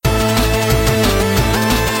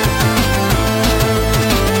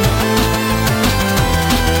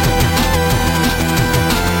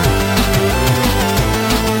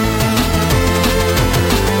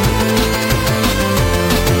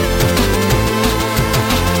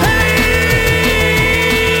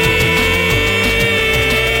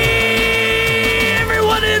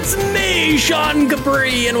Sean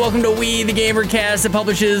Capri, and welcome to We the Gamercast. It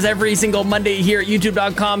publishes every single Monday here at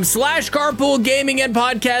youtube.com/carpool gaming and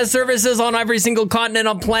podcast services on every single continent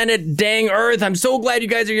on planet dang Earth. I'm so glad you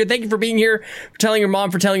guys are here. Thank you for being here, for telling your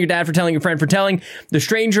mom, for telling your dad, for telling your friend, for telling the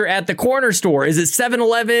stranger at the corner store. Is it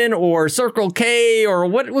 7-Eleven or Circle K or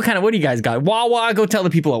what do you guys got? Wawa? Go tell the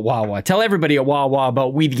people at Wawa. Tell everybody at Wawa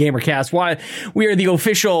about We the Gamercast. Why we are the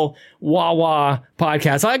official Wawa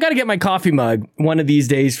podcast. I got to get my coffee mug one of these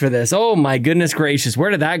days for this. Oh my goodness gracious.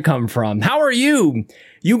 Where did that come from? How are you?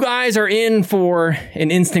 You guys are in for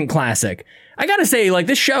an instant classic. I got to say, like,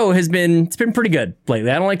 this show it's been pretty good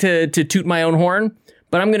lately. I don't like to toot my own horn,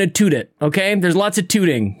 but I'm going to toot it. Okay. There's lots of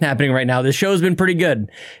tooting happening right now. This show's been pretty good,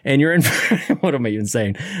 and you're in for, what am I even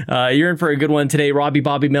saying? You're in for a good one today. Robbie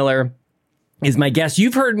Bobby Miller is my guest.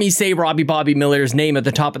 You've heard me say Robbie Bobby Miller's name at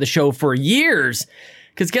the top of the show for years.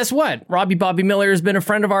 Because guess what? Robbie Bobby Miller has been a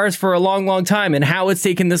friend of ours for a long, long time. And how it's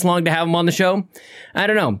taken this long to have him on the show, I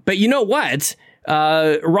don't know. But you know what?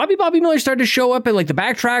 Robbie Bobby Miller started to show up at like the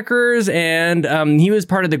Backtrackers, and he was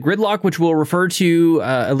part of the Gridlock, which we'll refer to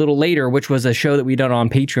a little later, which was a show that we done on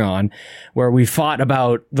Patreon where we fought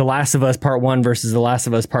about The Last of Us Part 1 versus The Last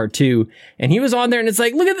of Us Part 2. And he was on there, and it's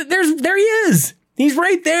like, look at there he is. He's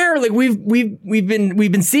right there. Like we've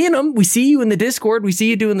been seeing him. We see you in the Discord. We see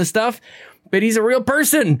you doing the stuff. But he's a real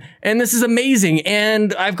person, and this is amazing.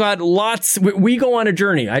 And I've got lots. We go on a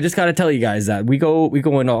journey. I just got to tell you guys that we go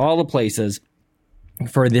into all the places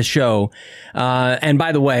for this show. And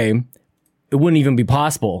by the way, it wouldn't even be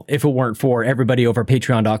possible if it weren't for everybody over at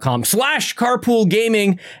patreon.com/carpool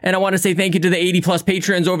gaming. And I want to say thank you to the 80 plus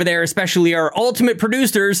patrons over there, especially our ultimate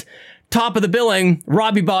producers. Top of the billing,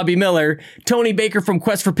 Robbie Bobby Miller, Tony Baker from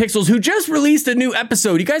Quest for Pixels, who just released a new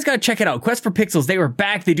episode. You guys got to check it out. Quest for Pixels, they were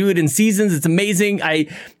back. They do it in seasons. It's amazing. I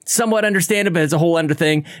somewhat understand it, but it's a whole other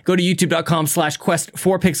thing. Go to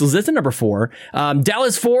youtube.com/quest4pixels. That's the number 4.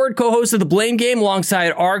 Dallas Ford, co-host of The Blame Game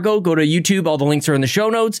alongside Argo. Go to YouTube. All the links are in the show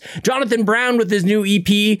notes. Jonathan Brown with his new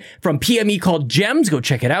EP from PME called Gems. Go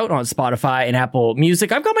check it out on Spotify and Apple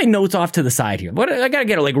Music. I've got my notes off to the side here. I got to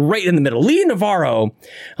get it like right in the middle. Lee Navarro.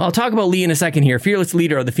 I'll talk about Lee in a second here. Fearless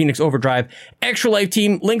leader of the Phoenix Overdrive Extra Life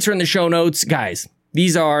team. Links are in the show notes. Guys,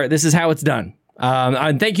 this is how it's done.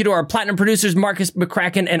 And thank you to our platinum producers, Marcus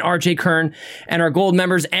McCracken and RJ Kern, and our gold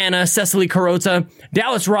members, Anna, Cecily Carrozza,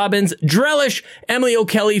 Dallas Robbins, Drellish, Emily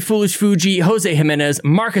O'Kelly, Foolish Fuji, Jose Jimenez,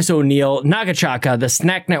 Marcus O'Neill, Nagachaka, The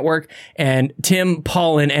Snack Network, and Tim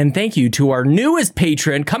Paulin. And thank you to our newest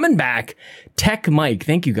patron coming back, Tech Mike.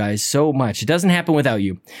 Thank you guys so much. It doesn't happen without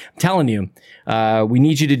you. I'm telling you, we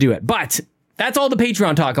need you to do it. But that's all the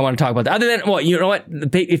Patreon talk I want to talk about. Other than, well, you know what?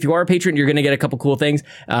 If you are a patron, you're going to get a couple cool things.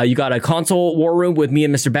 You got a console war room with me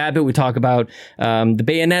and Mr. Babbitt. We talk about the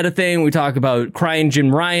Bayonetta thing. We talk about Crying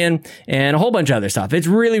Jim Ryan and a whole bunch of other stuff. It's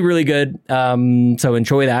really, really good. So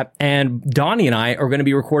enjoy that. And Donnie and I are going to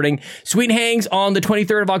be recording Sweet Hangs on the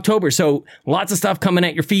 23rd of October. So lots of stuff coming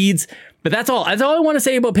at your feeds. But that's all I want to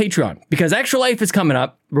say about Patreon, because Extra Life is coming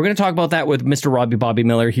up. We're going to talk about that with Mr. Robbie Bobby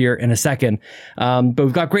Miller here in a second. But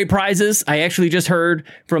we've got great prizes. I actually just heard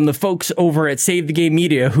from the folks over at Save the Game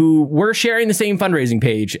Media, who were sharing the same fundraising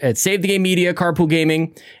page at Save the Game Media, Carpool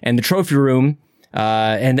Gaming, and the Trophy Room.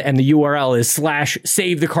 And the URL is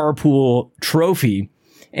 /Save the Carpool Trophy.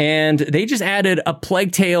 And they just added a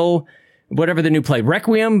Plague Tale, whatever the new play,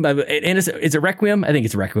 Requiem, is it Requiem? I think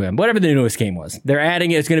it's Requiem. Whatever the newest game was. They're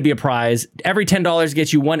adding it. It's going to be a prize. Every $10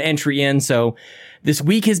 gets you one entry in. So this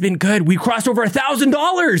week has been good. We crossed over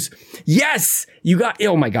 $1,000. Yes, you got,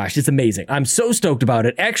 oh my gosh, it's amazing. I'm so stoked about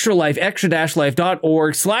it. Extra Life,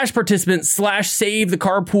 extra-life.org/participants/save the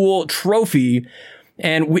carpool trophy.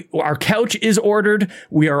 And our couch is ordered.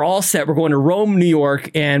 We are all set. We're going to Rome, New York.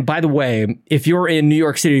 And by the way, if you're in New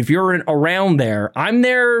York City, if you're around there, I'm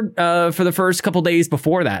there for the first couple days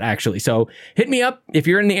before that, actually. So hit me up if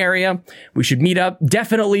you're in the area. We should meet up.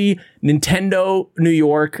 Definitely Nintendo New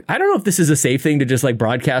York. I don't know if this is a safe thing to just like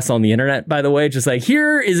broadcast on the internet, by the way. Just like,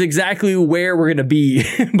 here is exactly where we're going to be.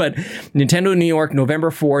 But Nintendo New York, November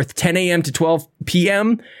 4th, 10 a.m. to 12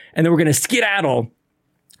 p.m. And then we're going to skedaddle.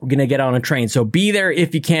 We're going to get on a train. So be there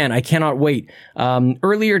if you can. I cannot wait.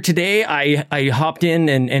 Earlier today, I hopped in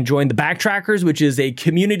and joined the Backtrackers, which is a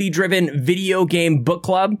community-driven video game book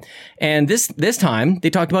club. And this time they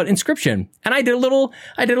talked about Inscryption. And I did a little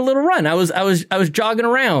run. I was jogging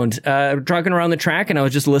around the track, and I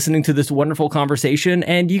was just listening to this wonderful conversation.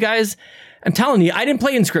 And you guys, I'm telling you, I didn't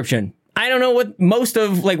play Inscryption. I don't know what most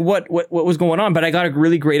of like what was going on, but I got a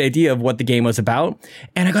really great idea of what the game was about.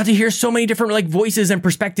 And I got to hear so many different like voices and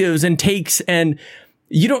perspectives and takes, and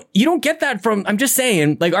You don't get that from, I'm just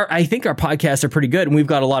saying, like, I think our podcasts are pretty good, and we've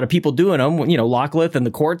got a lot of people doing them, you know, Locklith and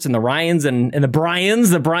the Courts and the Ryans and the Bryans,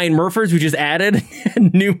 the Brian Murfords, we just added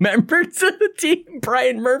new member to the team,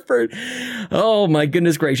 Brian Murford. Oh my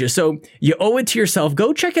goodness gracious. So you owe it to yourself.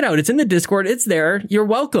 Go check it out. It's in the Discord. It's there. You're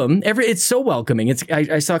welcome. It's so welcoming.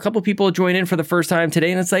 I saw a couple people join in for the first time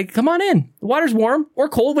today, and it's like, come on in. The water's warm or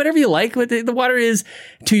cold, whatever you like, but the water is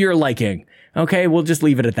to your liking. Okay, we'll just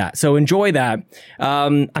leave it at that. So enjoy that.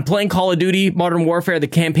 I'm playing Call of Duty Modern Warfare, the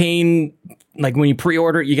campaign. Like when you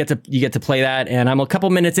pre-order, you get to play that, and I'm a couple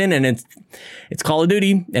minutes in, and it's Call of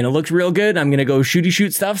Duty, and it looks real good. I'm gonna go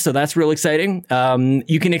shoot stuff, so that's real exciting.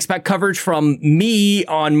 You can expect coverage from me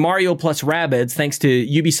on Mario plus Rabbids, thanks to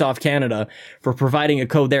Ubisoft Canada for providing a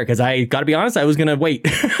code there. Because I gotta be honest, I was gonna wait.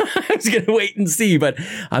 I was gonna wait and see, but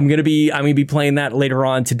I'm gonna be playing that later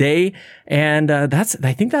on today, and I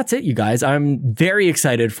think that's it, you guys. I'm very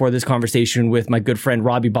excited for this conversation with my good friend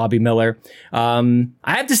Robbie Bobby Miller. I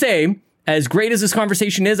have to say, as great as this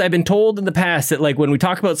conversation is, I've been told in the past that, like, when we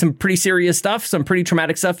talk about some pretty serious stuff, some pretty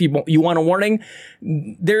traumatic stuff, you want a warning.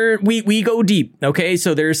 We go deep. Okay.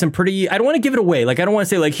 So there's some pretty, I don't want to give it away. Like, I don't want to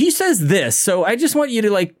say, like, he says this. So I just want you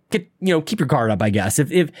to, like, keep your guard up, I guess.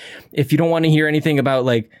 If you don't want to hear anything about,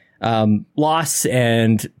 like, loss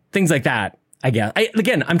and things like that, I guess.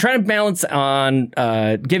 Again, I'm trying to balance on,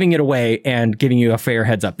 giving it away and giving you a fair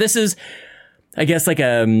heads up. This is, I guess, like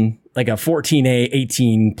a 14A,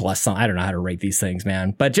 18 plus. I don't know how to rate these things,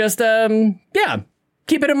 man. But just,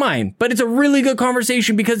 keep it in mind. But it's a really good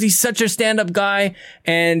conversation because he's such a stand-up guy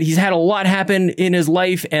and he's had a lot happen in his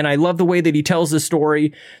life. And I love the way that he tells the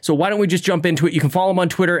story. So why don't we just jump into it? You can follow him on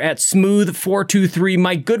Twitter at Smooth423.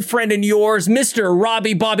 My good friend and yours, Mr.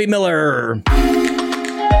 Robbie Bobby Miller.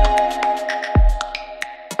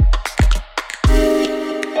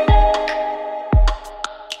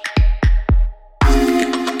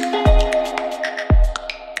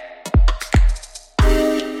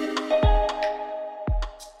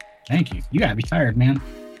 Thank you. You gotta be tired, man.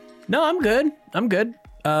 No, I'm good.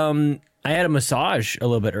 I had a massage a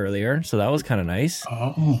little bit earlier, so that was kind of nice.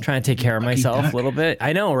 Oh, trying to take care of myself a little bit.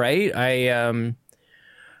 I know, right?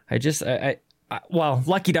 Well,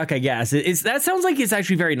 lucky duck, I guess. That sounds like it's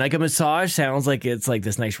actually very, like, a massage sounds like it's like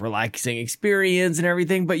this nice relaxing experience and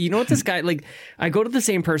everything. But you know what, this guy, like, I go to the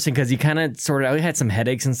same person because he kind of I had some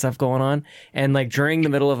headaches and stuff going on. And, like, during the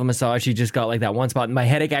middle of a massage, he just got, like, that one spot. And my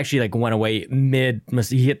headache actually, like, went away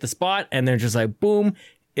he hit the spot and then just, like, boom,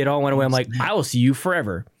 it all went away. I'm like, I will see you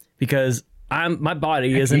forever because my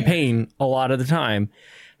body is in pain a lot of the time.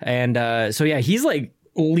 And so, yeah, he's, like,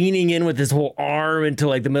 leaning in with his whole arm into,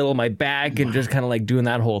 like, the middle of my back and just kind of, like, doing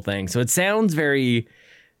that whole thing. So it sounds very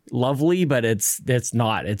lovely, but it's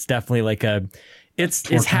not. It's definitely like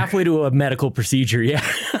it's halfway to a medical procedure. Yeah.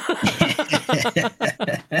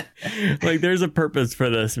 Like, there's a purpose for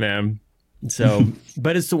this, man. So,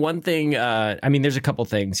 but it's the one thing, I mean, there's a couple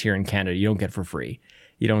things here in Canada you don't get for free.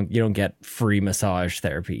 You don't get free massage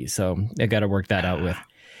therapy. So I got to work that out with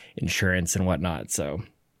insurance and whatnot. So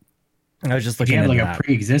I was just looking at that. Do you have, like, a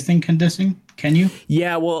pre-existing condition? Can you?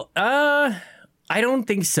 Yeah, well, I don't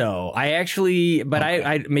think so. I actually, but okay.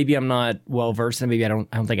 I maybe I'm not well versed, and maybe I don't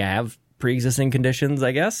think I have pre-existing conditions,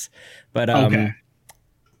 I guess. But okay.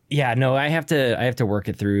 Yeah, no, I have to work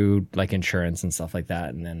it through, like, insurance and stuff like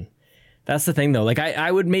that, and then that's the thing though. Like,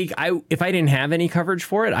 if I didn't have any coverage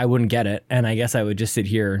for it, I wouldn't get it, and I guess I would just sit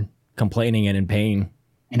here complaining and in pain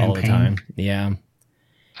all the time. Yeah,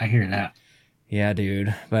 I hear that. Yeah,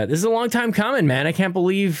 dude. But this is a long time coming, man. I can't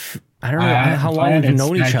believe, I don't know how long we've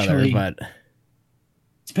known each other, but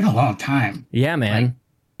it's been a long time. Yeah, man. Like,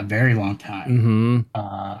 a very long time. Mm-hmm.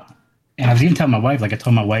 And I was even telling my wife, like, I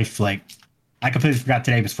told my wife, like, I completely forgot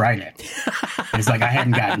today was Friday. It's like I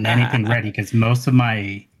hadn't gotten anything ready because most of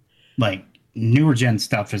my, like, newer gen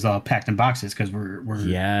stuff is all packed in boxes because we're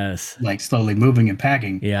like slowly moving and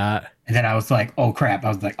packing. Yeah. And then I was like, oh crap. I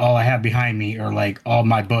was like, all I have behind me are, like, all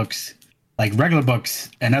my books, like regular books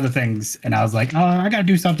and other things. And I was like, oh, I got to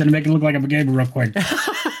do something to make it look like I'm a gamer real quick.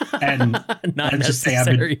 And not let's just say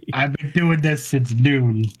I've been doing this since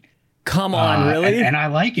noon. Come on, really? And I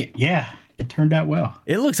like it. Yeah, it turned out well.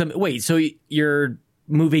 It looks, wait, so you're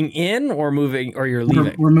moving in or you're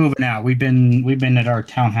leaving? We're moving out. We've been at our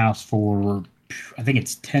townhouse for, I think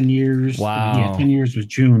it's 10 years. Wow. Yeah, 10 years was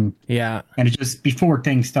June. Yeah. And it's just before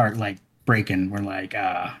things start, like, breaking, we're like,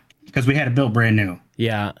 because we had it built brand new.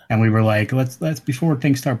 Yeah. And we were like, let's before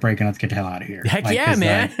things start breaking, let's get the hell out of here. Heck, like, yeah,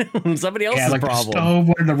 man. Somebody else's like problem. The stove,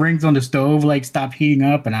 one of the rings on the stove, like, stopped heating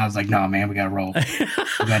up. And I was like, no, man, we got to roll.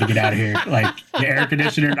 We got to get out of here. Like, the air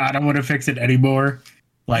conditioner, I don't want to fix it anymore.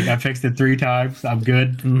 Like I fixed it 3 times. I'm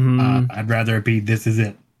good. I'd rather it be this is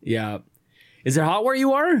it. Yeah. Is it hot where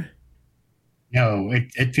you are? No,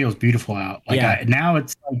 it feels beautiful out. Like now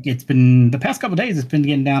it's like it's been the past couple of days. It's been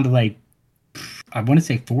getting down to like I want to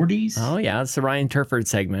say 40s. Oh yeah, it's the Ryan Turford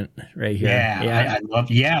segment right here. Yeah. I love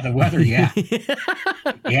the weather. Yeah,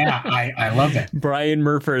 yeah, I love it. Brian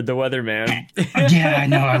Murford, the weatherman. Yeah, I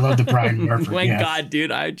know. I love the Brian Murford. My God,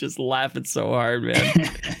 dude, I just laugh it so hard, man.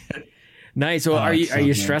 Nice. Well, are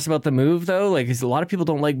you stressed about the move though? Like, 'cause a lot of people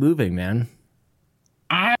don't like moving, man.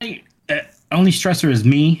 Only stressor is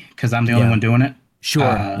me because I'm the only one doing it. Sure.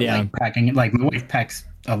 Like packing it. Like my wife packs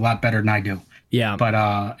a lot better than I do. Yeah.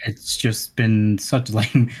 But it's just been such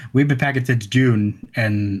like we've been packing since June,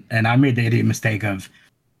 and I made the idiot mistake of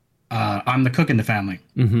I'm the cook in the family.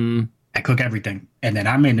 Mm-hmm. I cook everything, and then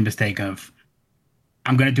I made the mistake of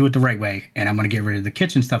I'm going to do it the right way, and I'm going to get rid of the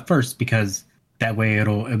kitchen stuff first because that way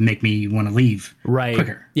it'll make me want to leave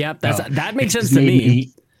quicker. Yeah, that makes sense to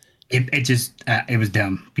me. It was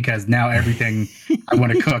dumb because now everything I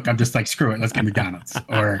want to cook, I'm just like, screw it, let's get McDonald's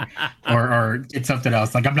or it's something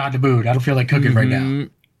else. Like I'm not in the mood. I don't feel like cooking right now.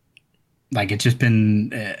 Like it's just been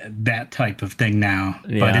that type of thing now.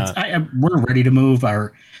 Yeah. But we're ready to move.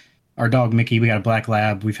 Our dog Mickey, we got a black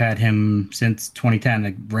lab. We've had him since 2010,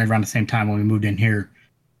 like right around the same time when we moved in here.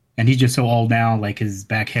 And he's just so old now. Like his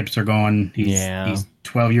back hips are gone. He's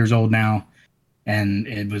 12 years old now. And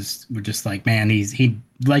we're just like, man, he'd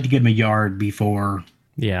like to give him a yard before,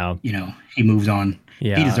 he moves on.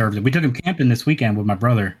 Yeah. He deserves it. We took him camping this weekend with my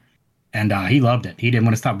brother, and he loved it. He didn't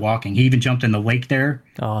want to stop walking. He even jumped in the lake there.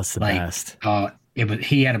 Oh, it's the best.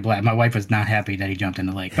 He had a blast. My wife was not happy that he jumped in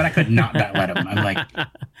the lake, but I could not let him. I'm like,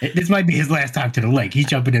 this might be his last time to the lake. He's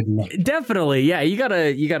jumping in the lake. Definitely, yeah. You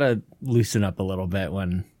gotta loosen up a little bit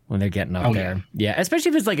when they're getting up there. Yeah, especially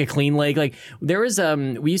if it's like a clean lake. Like there was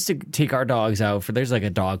we used to take our dogs out there's like a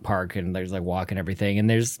dog park and there's like walk and everything, and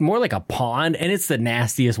there's more like a pond, and it's the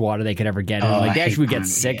nastiest water they could ever get in. Like they actually would get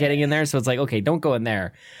sick getting in there, so it's like, okay, don't go in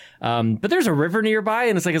there. But there's a river nearby,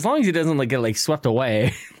 and it's like as long as he doesn't like get like swept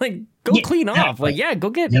away, like go clean off. Like go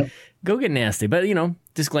get nasty. But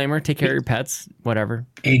disclaimer, take care of your pets, whatever.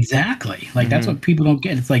 Exactly. Like that's what people don't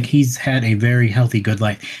get. It's like he's had a very healthy, good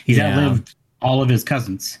life. He's outlived all of his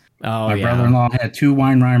cousins. My brother-in-law had 2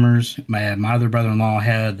 Weimaraners. My other brother-in-law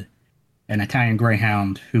had an Italian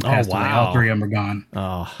Greyhound who passed away. All 3 of them are gone.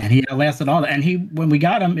 Oh. And he lasted all that. And when we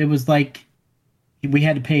got him, it was like we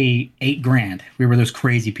had to pay $8,000. We were those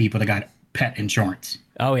crazy people that got pet insurance.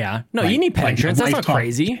 Oh yeah, no, you need pet insurance. That's not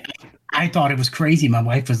crazy. I thought it was crazy. My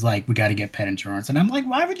wife was like, we got to get pet insurance. And I'm like,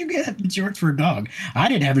 why would you get insurance for a dog? I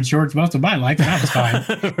didn't have insurance most of my life, and I was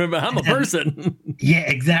fine. I'm a person. Yeah,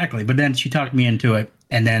 exactly. But then she talked me into it.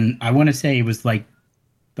 And then I want to say it was like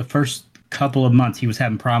the first couple of months he was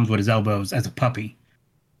having problems with his elbows as a puppy.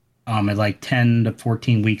 At like 10 to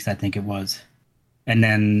 14 weeks, I think it was. And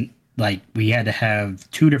then like we had to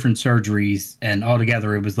have 2 different surgeries, and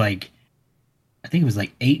altogether it was like, I think it was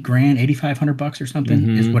like $8,000, $8,500 or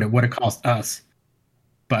something is what it cost us.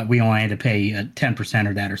 But we only had to pay 10%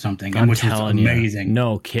 of that or something, which was amazing. You,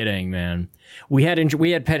 no kidding, man. We had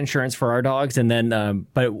pet insurance for our dogs, and then and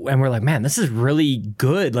we're like, man, this is really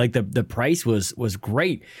good. Like the price was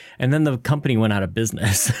great, and then the company went out of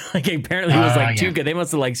business. Like apparently it was like too good. They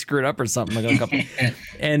must have like screwed up or something. Like a couple.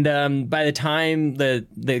 And by the time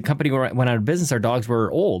the company went out of business, our dogs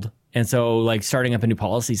were old. And so like starting up a new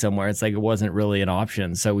policy somewhere, it's like it wasn't really an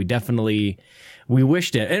option. So we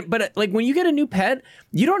wished it. But like when you get a new pet,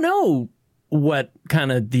 you don't know what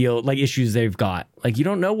kind of deal, like issues they've got. Like you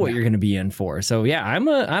don't know what you're going to be in for. So yeah, I'm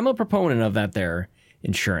a proponent of that there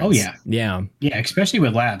insurance. Oh yeah. Yeah. Yeah, especially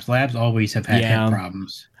with labs. Labs always have had head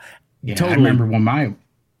problems. Yeah, totally. I remember when my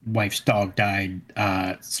wife's dog died,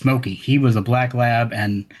 Smokey. He was a black lab,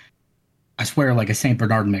 and I swear, like a Saint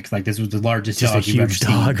Bernard mix. Like this was the largest dog you've ever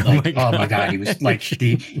seen. Like, oh my god, he was like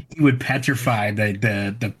he would petrify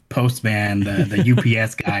the postman, the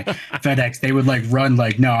UPS guy, FedEx. They would like run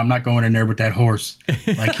like, no, I'm not going in there with that horse.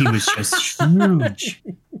 Like he was just huge.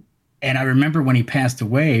 And I remember when he passed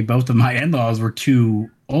away, both of my in-laws were too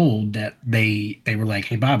old that they were like,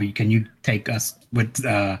 hey Bobby, can you take us with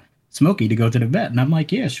Smokey to go to the vet? And I'm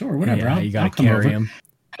like, yeah, sure, whatever. Yeah, you gotta carry him.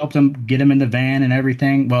 Helped him get him in the van and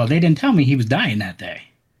everything. Well, they didn't tell me he was dying that day.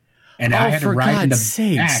 And I had to ride in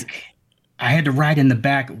the back. I had to ride in the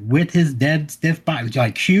back with his dead, stiff body,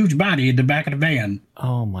 like huge body in the back of the van.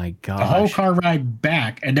 Oh my gosh. The whole car ride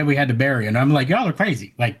back, and then we had to bury him. And I'm like, y'all are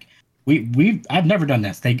crazy. Like I've never done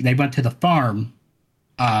this. They went to the farm.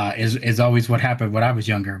 Is always what happened when I was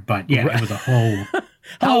younger. But yeah, it was a whole.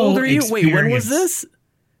 How old are you? Experience. Wait, when was this?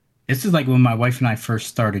 This is like when my wife and I first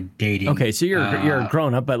started dating. Okay, so you're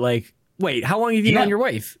grown up, but like, wait, how long have you known your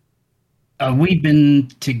wife? We've been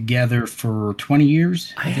together for 20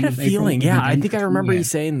 years. I had a feeling. Yeah, I think I remember you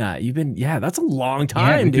saying that. You've been, that's a long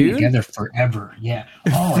time, we've dude. Been together forever. Yeah.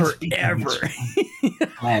 Oh, forever.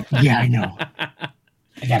 Yeah, I know.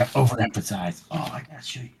 I got to overemphasize. Oh, I got to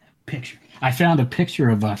show you that picture. I found a picture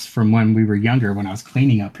of us from when we were younger, when I was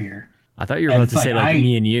cleaning up here. I thought you were about to say like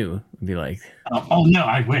me and you. I'd be like, oh no,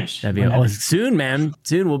 I wish. That'd be soon, man.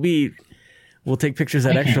 Soon we'll take pictures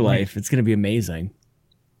at Extra Life. It's gonna be amazing.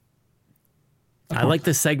 I like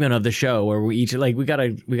this segment of the show where we each we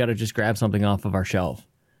gotta just grab something off of our shelf.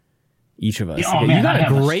 Each of us. Yeah, man, you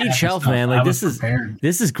got a great shelf, man. Like this is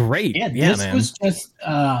great. Yeah, this was just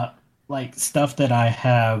like stuff that I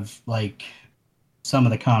have, like some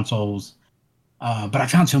of the consoles. But I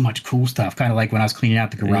found so much cool stuff, kind of like when I was cleaning out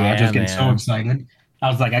the garage. I was getting so excited. I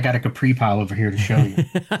was like, I got a Capri pile over here to show you.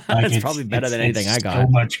 Like, it's probably better than anything I got. So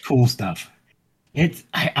much cool stuff.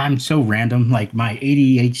 I'm so random. Like my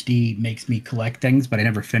ADHD makes me collect things, but I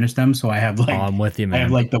never finish them. So I have like, I'm with you, man. I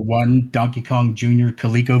have like the one Donkey Kong Jr.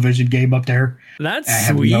 ColecoVision game up there. That's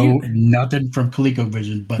sweet. I have nothing from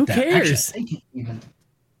ColecoVision, but who cares? Actually,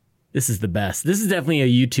 this is the best. This is definitely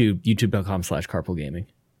a youtube.com/carpoolgaming.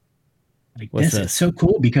 Like this is so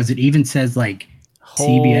cool because it even says like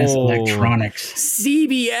CBS Electronics.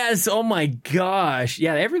 CBS. Oh my gosh.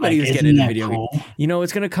 Yeah, everybody was getting into video. Cool? You know,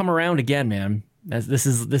 it's going to come around again, man. As this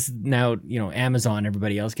is now, Amazon,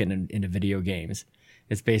 everybody else getting into video games.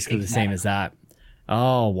 It's basically the same as that.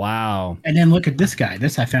 Oh, wow. And then look at this guy.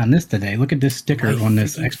 I found this today. Look at this sticker on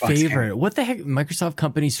this Xbox favorite. Game. What the heck? Microsoft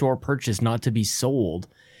company store purchase not to be sold.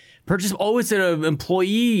 Purchase. Oh, it's an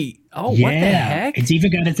employee. Oh, yeah. What the heck? It's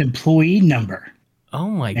even got its employee number. Oh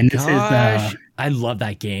my gosh. I love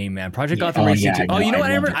that game, man. Project Gotham Racing 2. You know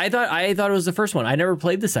what? I thought it was the first one. I never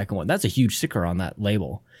played the second one. That's a huge sticker on that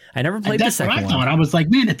label. I never played the second one. That's what I thought. I was like,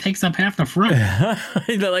 man, it takes up half the front.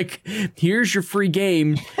 They're like, here's your free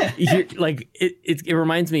game. Like it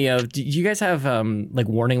reminds me of. Do you guys have like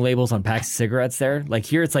warning labels on packs of cigarettes there? Like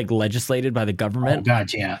here, it's like legislated by the government. Oh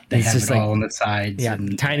God, yeah. They have it like, all on the sides. Yeah,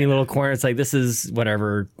 tiny little corner. It's like this is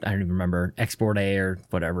whatever. I don't even remember. Export A or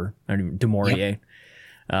whatever. I don't even Demorier.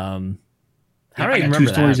 Yep. I got two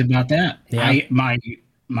stories about that. Yeah.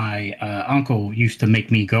 My uncle used to make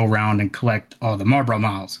me go around and collect all the Marlboro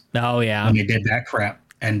Miles. Oh, yeah. When they did that crap.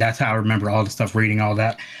 And that's how I remember all the stuff, reading all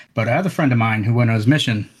that. But I had a friend of mine who went on his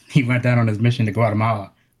mission. He went down on his mission to Guatemala.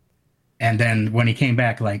 And then when he came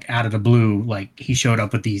back, like out of the blue, like he showed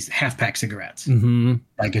up with these half-pack cigarettes. Mm-hmm.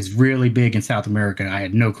 Like it's really big in South America. I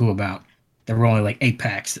had no clue about. There were only like 8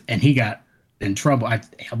 packs. And he got in trouble. I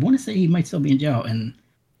want to say he might still be in jail in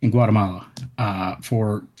Guatemala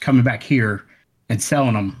for coming back here and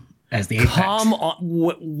selling them as the 8 packs. Come on,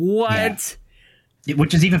 what? Yeah.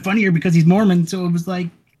 Which is even funnier because he's Mormon, so it was like,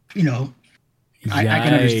 I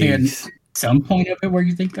can understand some point of it where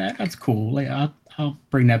you think that's cool. Like I'll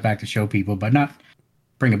bring that back to show people, but not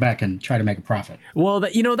bring it back and try to make a profit. Well,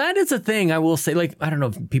 that is a thing. I will say, like, I don't know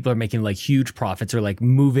if people are making like huge profits or like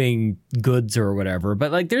moving goods or whatever,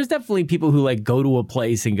 but like there's definitely people who like go to a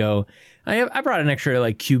place and go, I brought an extra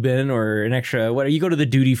like Cuban or an extra whatever. You go to the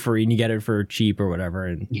duty free and you get it for cheap or whatever,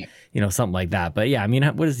 and something like that. But yeah, I mean,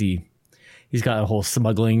 what is he? He's got a whole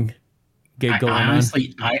smuggling gig going on.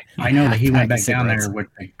 Honestly, I know that he went back down there with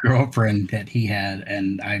the girlfriend that he had,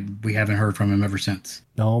 and we haven't heard from him ever since.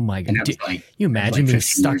 Oh my God! You imagine being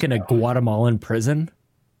stuck in a Guatemalan prison?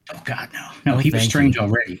 Oh God, no! He was strange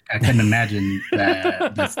already. I couldn't imagine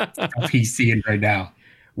the stuff he's seeing right now.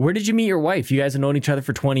 Where did you meet your wife? You guys have known each other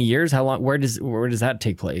for 20 years. How long? Where does that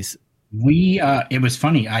take place? It was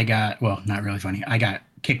funny. Not really funny. I got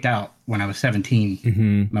kicked out when I was 17.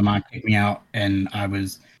 Mm-hmm. My mom kicked me out, and I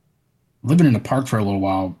was living in the park for a little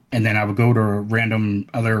while. And then I would go to random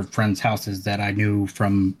other friends' houses that I knew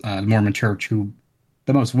from the Mormon church, who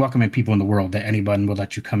the most welcoming people in the world, that anyone would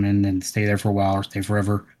let you come in and stay there for a while or stay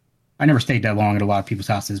forever. I never stayed that long at a lot of people's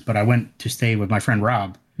houses, but I went to stay with my friend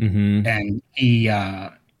Rob, mm-hmm. and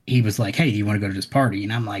he was like, hey, do you want to go to this party?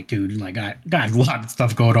 And I'm like, dude, like I got a lot of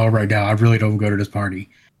stuff going on right now. I really don't go to this party.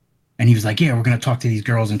 And he was like, yeah, we're going to talk to these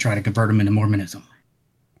girls and try to convert them into Mormonism.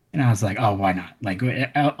 And I was like, oh, why not? Like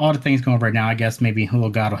all the things going on right now, I guess maybe a little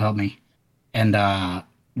God will help me. And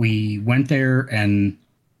we went there, and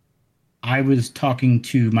I was talking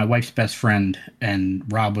to my wife's best friend, and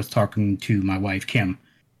Rob was talking to my wife, Kim.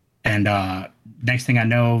 And next thing I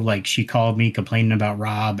know, like she called me complaining about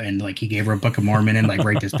Rob, and like he gave her a Book of Mormon and like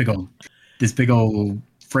write this big old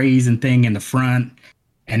phrase and thing in the front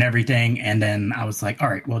and everything. And then I was like, all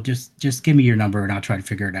right, well, just give me your number and I'll try to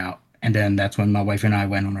figure it out. And then that's when my wife and I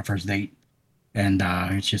went on our first date. And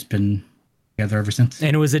it's just been together ever since.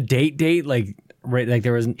 And it was a date, like, right? Like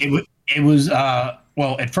there was. It was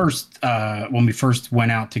well, at first, when we first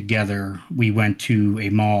went out together, we went to a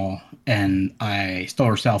mall and I stole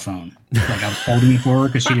her cell phone. Like I was holding it for her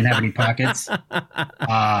because she didn't have any pockets.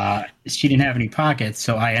 She didn't have any pockets,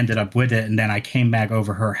 so I ended up with it, and then I came back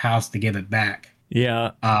over her house to give it back.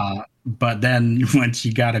 Yeah. But then when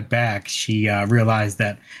she got it back, she realized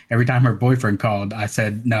that every time her boyfriend called, I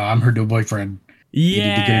said, "No, I'm her new boyfriend. You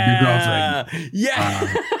need to get a new girlfriend."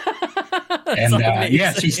 Yeah. And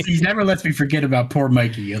yeah, she never lets me forget about poor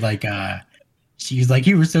Mikey. Like, she's like,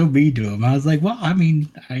 "You were so mean to him." I was like, "Well, I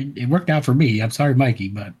mean, it worked out for me. I'm sorry, Mikey,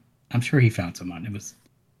 but I'm sure he found someone." It was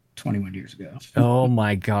 21 years ago. Oh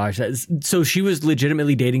my gosh! So she was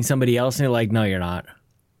legitimately dating somebody else, and you're like, "No, you're not."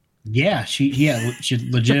 Yeah, she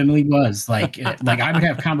legitimately was like I would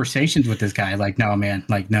have conversations with this guy. Like, "No, man,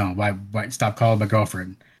 like, no, why stop calling my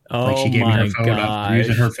girlfriend?" Oh, like, she gave me her phone. gosh. I'm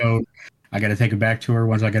using her phone. I got to take it back to her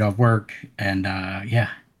once I get off work. And yeah.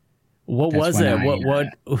 What was it?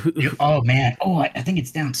 Oh man. Oh, I think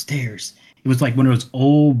it's downstairs. It was like one of those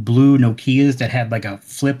old blue Nokias that had like a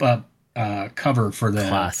flip up cover for the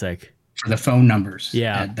classic for the phone numbers.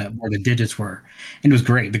 Yeah, where the digits were, and it was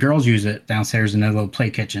great. The girls use it downstairs in their little play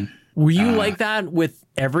kitchen. Were you like that with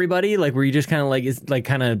everybody? Like, were you just kind of like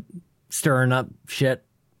kind of stirring up shit?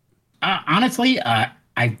 Honestly, I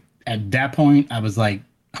at that point I was like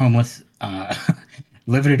homeless,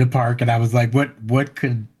 living in a park, and I was like, what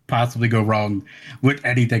could possibly go wrong with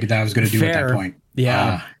anything that I was going to do at that point?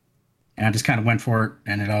 Yeah. And I just kind of went for it,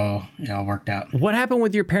 and it all worked out. What happened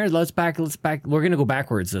with your parents? Let's back. We're going to go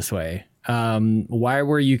backwards this way. Why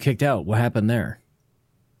were you kicked out? What happened there?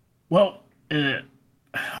 Well, I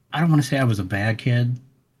don't want to say I was a bad kid.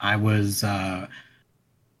 I was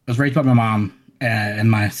raised by my mom,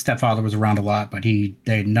 and my stepfather was around a lot, but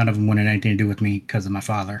none of them wanted anything to do with me because of my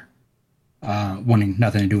father wanting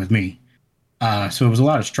nothing to do with me. So it was a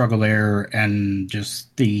lot of struggle there, and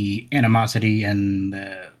just the animosity and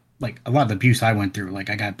like a lot of the abuse I went through.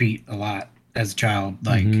 Like I got beat a lot as a child,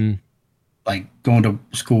 like going to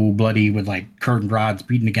school bloody with like curtain rods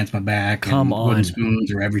beating against my back and wooden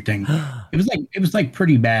spoons or everything. It was like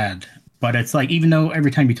pretty bad. But it's like, even though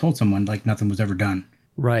every time you told someone, like nothing was ever done.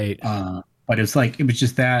 Right. But it's like, it was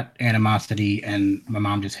just that animosity, and my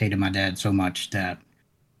mom just hated my dad so much that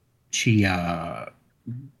she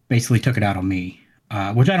basically took it out on me,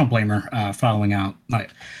 which I don't blame her. Finding out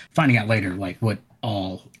later, like what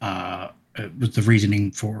all was the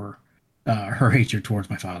reasoning for her hatred towards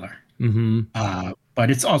my father. Mm-hmm.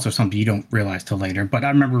 But it's also something you don't realize till later. But I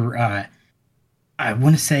remember, I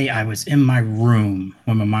want to say I was in my room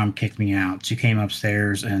when my mom kicked me out. She came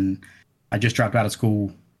upstairs, and I just dropped out of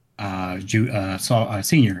school. Saw a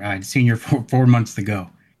senior. I had senior 4 months to go,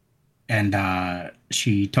 and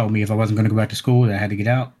she told me if I wasn't going to go back to school, that I had to get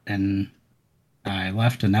out, and I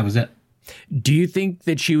left, and that was it. Do you think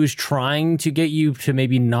that she was trying to get you to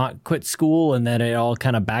maybe not quit school, and that it all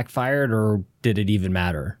kind of backfired, or did it even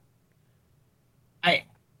matter? I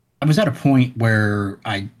was at a point where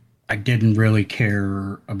I didn't really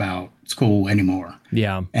care about school anymore.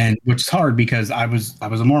 Yeah, and which is hard because I was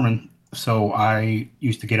a Mormon. So I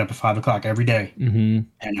used to get up at 5 o'clock every day, and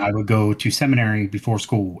I would go to seminary before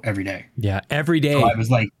school every day. Yeah, every day. So I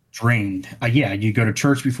was like drained. Yeah, you go to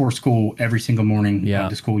church before school every single morning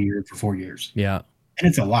of the school year for 4 years. Yeah, and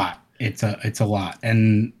it's a lot. It's a lot.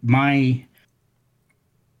 And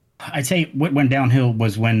I'd say what went downhill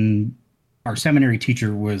was when our seminary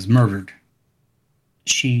teacher was murdered.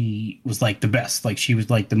 She was like the best. Like she was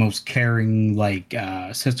like the most caring. Like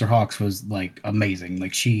Sister Hawks was like amazing.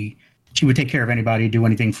 Like she would take care of anybody, do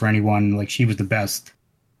anything for anyone. Like she was the best.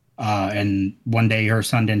 And one day her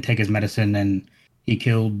son didn't take his medicine, and he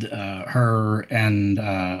killed her and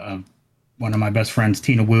one of my best friends,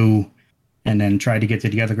 Tina Wu, and then tried to get to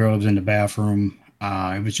the other girls in the bathroom.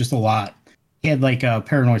 It was just a lot. He had like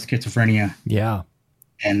paranoid schizophrenia. Yeah.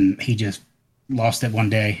 And he just lost it one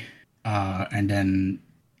day. And then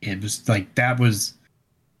it was like, that was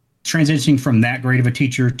transitioning from that great of a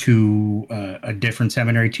teacher to a different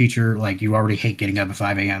seminary teacher. Like you already hate getting up at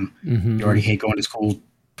 5 a.m. You already hate going to school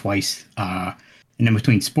twice. And then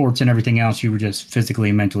between sports and everything else, you were just physically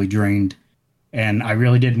and mentally drained. And I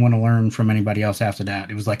really didn't want to learn from anybody else after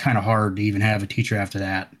that. It was like kind of hard to even have a teacher after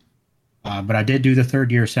that. But I did do the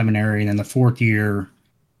 3rd year of seminary, and then the 4th year,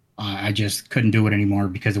 I just couldn't do it anymore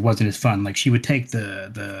because it wasn't as fun. Like she would take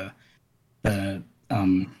the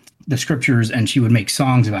scriptures, and she would make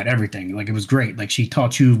songs about everything. Like it was great. Like she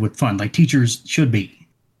taught you with fun, like teachers should be.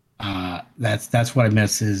 That's what I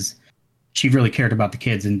miss is she really cared about the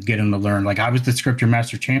kids and get them to learn. Like I was the scripture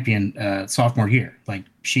master champion sophomore year. Like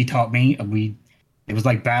she taught me. It was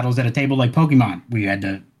like battles at a table, like Pokemon. We had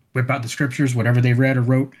to whip out the scriptures, whatever they read or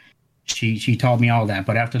wrote. She taught me all that.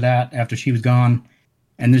 But after that, after she was gone,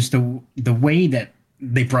 and there's the way that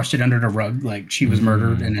they brushed it under the rug, like she was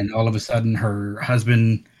murdered, and then all of a sudden her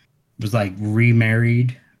husband was like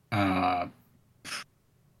remarried.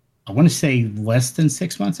 I want to say less than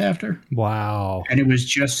 6 months after. Wow. And it was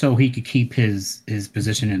just so he could keep his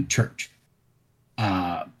position in church.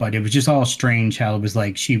 But it was just all strange how it was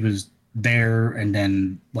like she was there and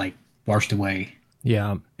then like washed away.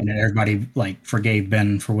 Yeah. And then everybody like forgave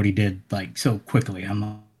Ben for what he did like so quickly.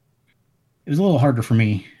 It was a little harder for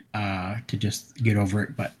me to just get over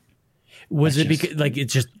it, but was it because like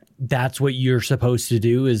it's just that's what you're supposed to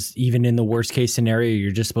do is even in the worst case scenario,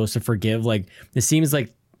 you're just supposed to forgive? Like it seems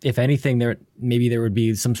like if anything, there would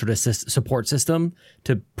be some sort of support system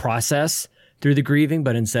to process through the grieving,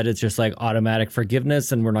 but instead it's just like automatic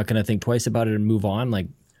forgiveness, and we're not going to think twice about it and move on. Like,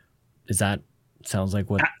 sounds like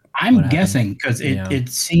what I'm guessing, because it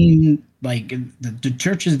seemed like the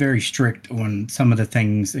church is very strict on some of the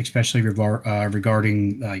things, especially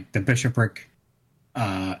regarding like the bishopric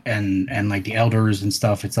and like the elders and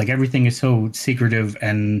stuff. It's like everything is so secretive.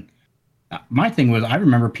 And my thing was, I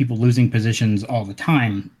remember people losing positions all the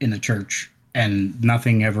time in the church and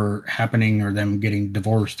nothing ever happening or them getting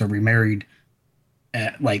divorced or remarried.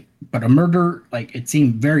 But a murder, like it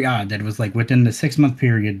seemed very odd that it was like within the 6 month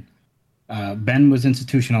period, Ben was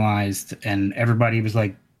institutionalized and everybody was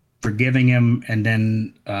like forgiving him. And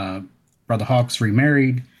then Brother Hawks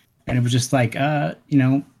remarried. And it was just like,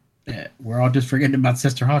 we're all just forgetting about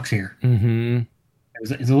Sister Hawks here. Mm-hmm.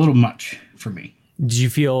 It's a little much for me. Did you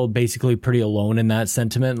feel basically pretty alone in that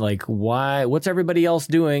sentiment? Like, what's everybody else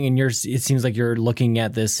doing? And it seems like you're looking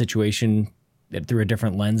at this situation through a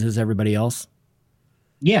different lens as everybody else.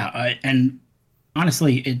 Yeah. And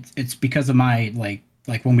honestly, it's because of my, like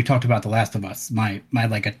when we talked about The Last of Us, my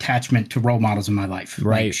like attachment to role models in my life.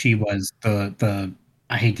 Right. Like she was the,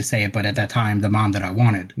 I hate to say it, but at that time, the mom that I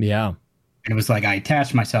wanted. Yeah. And it was like, I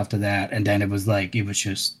attached myself to that. And then it was like, it was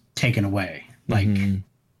just taken away. Like,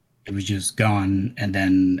 it was just gone. And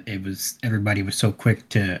then everybody was so quick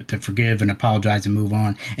to forgive and apologize and move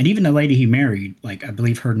on. And even the lady he married, like, I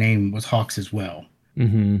believe her name was Hawks as well.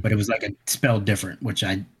 Mm-hmm. But it was like spelled different, which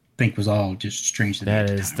I think was all just strange to me.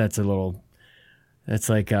 That's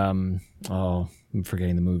like, I'm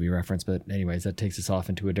forgetting the movie reference, but anyways, that takes us off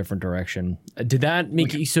into a different direction. Did that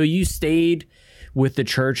make you, so you stayed with the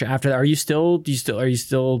church after that? Are you still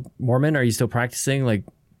Mormon? Are you still practicing? Like,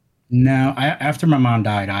 no, after my mom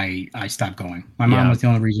died, I stopped going. My mom was the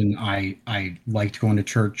only reason I liked going to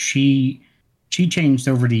church. She changed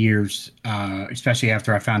over the years, especially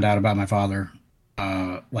after I found out about my father,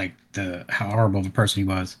 like how horrible of a person he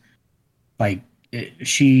was. Like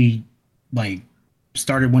she like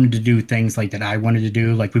started wanting to do things like that I wanted to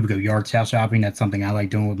do. Like we would go yard sale shopping. That's something I like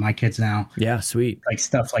doing with my kids now. Yeah, sweet. Like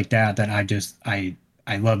stuff like that I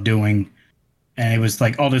love doing. And it was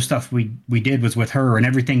like all the stuff we did was with her, and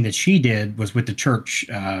everything that she did was with the church.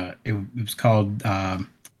 It was called, I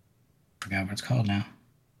forgot what it's called now.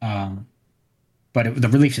 But the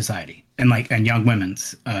Relief Society and Young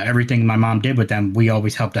Women's, everything my mom did with them, we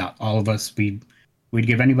always helped out. All of us, we'd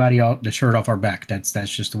give anybody the shirt off our back. That's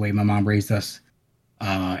just the way my mom raised us.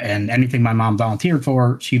 And anything my mom volunteered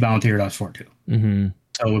for, she volunteered us for too. Mm-hmm.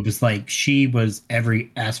 So it was like she was every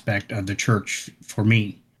aspect of the church for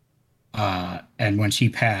me. And when she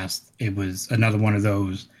passed, it was another one of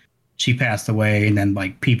those. She passed away, and then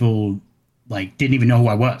like people like didn't even know who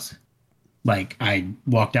I was. Like I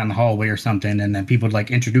walked down the hallway or something, and then people would like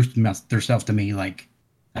introduce themselves to me. Like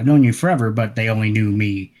I've known you forever, but they only knew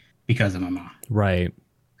me because of my mom. Right.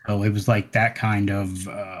 So it was like that kind of.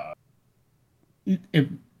 I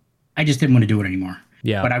just didn't want to do it anymore.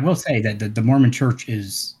 Yeah. But I will say that the Mormon Church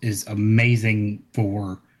is amazing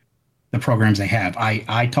for the programs they have.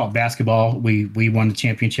 I taught basketball. We won the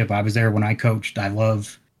championship. I was there when I coached. I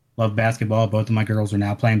love basketball. Both of my girls are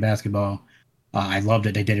now playing basketball. I loved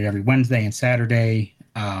it. They did it every Wednesday and Saturday.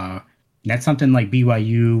 That's something like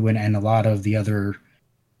BYU and a lot of the other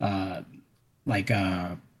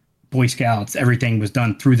Boy Scouts, everything was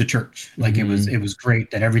done through the church. Like it was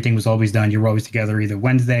great that everything was always done. You were always together either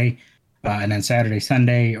Wednesday and then Saturday,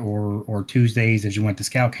 Sunday, or Tuesdays as you went to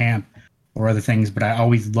scout camp or other things. But I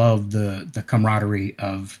always loved the camaraderie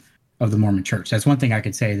of the Mormon Church. That's one thing I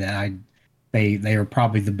could say that they are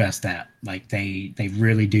probably the best at. Like they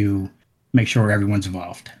really do make sure everyone's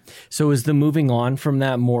involved. So is the moving on from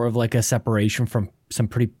that more of like a separation from some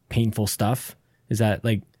pretty painful stuff? Is that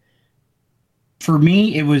like, For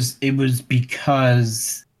me, it was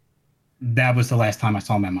because that was the last time I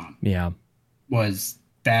saw my mom. Yeah. Was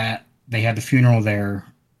that they had the funeral there.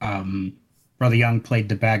 Brother Young played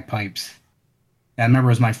the bagpipes. I remember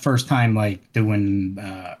it was my first time like doing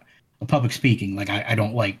a public speaking. Like I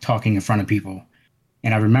don't like talking in front of people.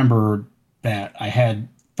 And I remember that I had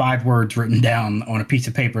 5 words written down on a piece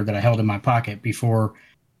of paper that I held in my pocket before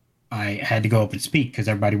I had to go up and speak because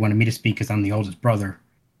everybody wanted me to speak because I'm the oldest brother.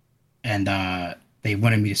 And they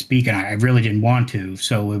wanted me to speak, and I really didn't want to.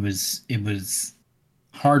 So it was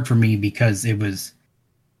hard for me because it was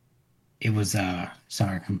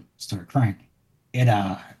sorry, I started crying.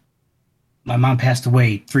 My mom passed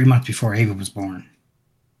away 3 months before Ava was born,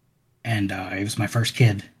 and it was my first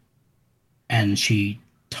kid. And she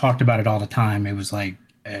talked about it all the time. It was like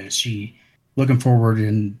she looking forward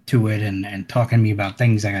to it and talking to me about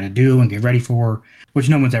things I got to do and get ready for, which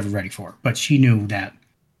no one's ever ready for. But she knew that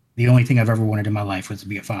the only thing I've ever wanted in my life was to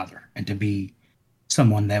be a father and to be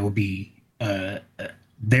someone that would be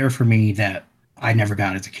there for me that I never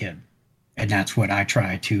got as a kid. And that's what I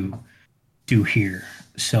try to do here.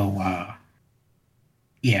 So,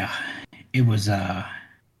 yeah, it was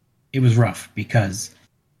rough because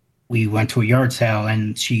we went to a yard sale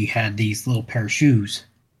and she had these little pair of shoes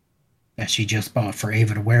that she just bought for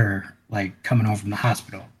Ava to wear, like coming home from the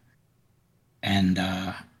hospital. And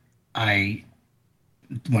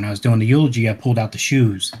when I was doing the eulogy, I pulled out the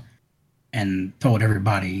shoes and told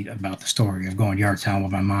everybody about the story of going yard sale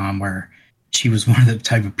with my mom, where she was one of the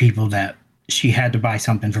type of people that she had to buy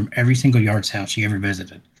something from every single yard sale she ever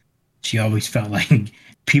visited. She always felt like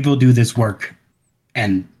people do this work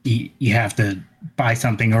and you have to buy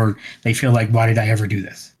something, or they feel like, why did I ever do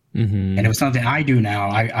this? Mm-hmm. And it was something I do now.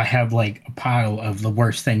 I have like a pile of the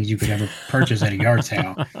worst things you could ever purchase at a yard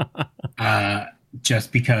sale.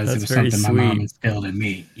 Just because it was something my mom instilled in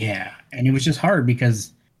me. Yeah. And it was just hard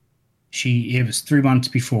because it was 3 months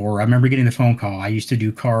before. I remember getting the phone call. I used to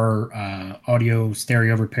do car audio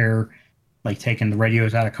stereo repair, like taking the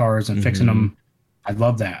radios out of cars and fixing them. I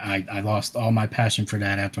love that. I lost all my passion for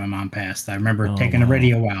that after my mom passed. I remember taking the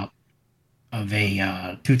radio out of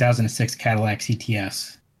a 2006 Cadillac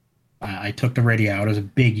CTS. I took the radio out. It was a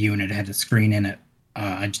big unit. It had a screen in it.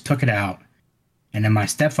 I just took it out. And then my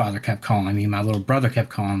stepfather kept calling me. My little brother kept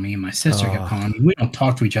calling me. And my sister kept calling me. We don't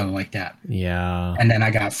talk to each other like that. Yeah. And then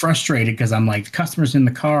I got frustrated because I'm like, the customer's in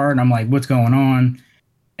the car. And I'm like, what's going on?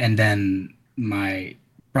 And then my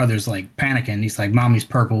brother's like panicking. He's like, Mommy's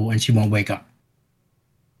purple and she won't wake up.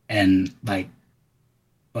 And like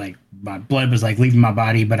my blood was like leaving my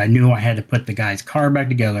body, but I knew I had to put the guy's car back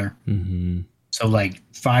together. Mm-hmm. So like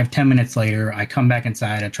 5-10 minutes later, I come back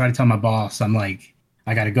inside. I try to tell my boss, I'm like,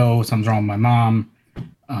 I gotta go. Something's wrong with my mom.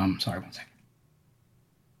 Sorry, 1 second.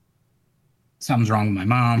 Something's wrong with my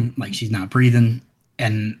mom. Like, she's not breathing.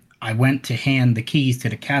 And I went to hand the keys to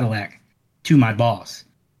the Cadillac to my boss.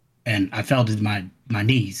 And I fell to my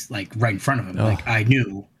knees, like right in front of him. Like, I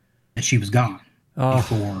knew that she was gone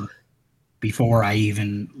before I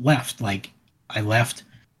even left. Like, I left,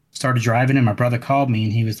 started driving, and my brother called me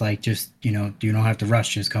and he was like, just, you don't have to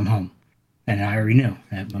rush, just come home. And I already knew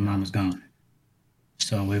that my mom was gone.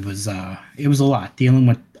 So it was a lot dealing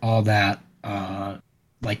with all that.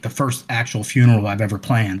 Like the first actual funeral I've ever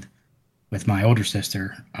planned with my older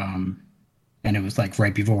sister. And it was like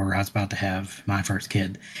right before I was about to have my first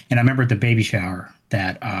kid. And I remember the baby shower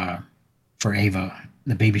that for Ava,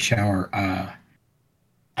 the baby shower,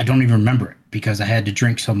 I don't even remember it because I had to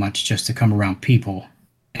drink so much just to come around people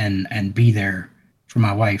and be there for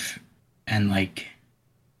my wife. And like,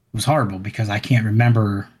 it was horrible because I can't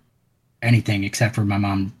remember anything except for my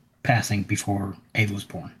mom passing before Ava was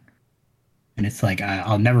born. And it's like,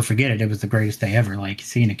 I'll never forget it. It was the greatest day ever. Like,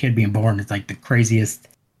 seeing a kid being born is like the craziest,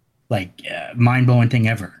 like mind-blowing thing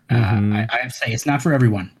ever. Mm-hmm. I have to say, it's not for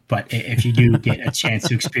everyone, but if you do get a chance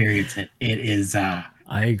to experience it, it is I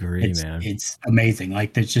agree, man. It's amazing.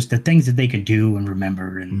 Like, there's just the things that they can do and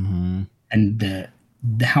remember, and and the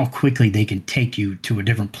how quickly they can take you to a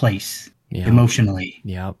different place emotionally.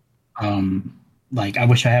 Yeah. Like, I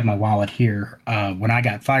wish I had my wallet here. When I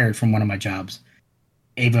got fired from one of my jobs,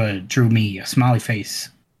 Ava drew me a smiley face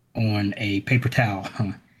on a paper towel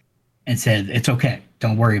and said, "It's okay.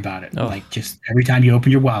 Don't worry about it. Like, just every time you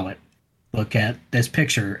open your wallet, look at this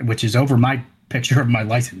picture," which is over my picture of my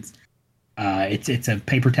license. It's a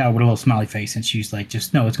paper towel with a little smiley face, and she's like,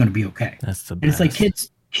 "Just know it's going to be okay." That's the best. And it's like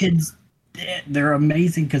kids, they're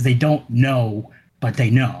amazing because they don't know, but they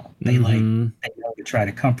know. They they know to try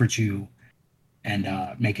to comfort you and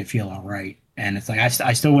make it feel all right. And it's like,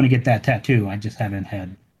 I still want to get that tattoo. I just haven't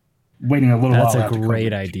waiting a little while. That's a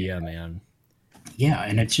great idea, man. Yeah.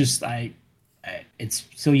 And it's just, it's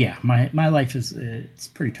so yeah. My life is it's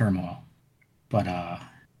pretty turmoil, but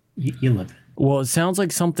you live it. Well, it sounds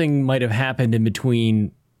like something might have happened in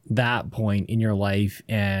between that point in your life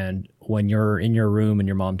and when you're in your room and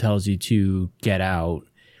your mom tells you to get out.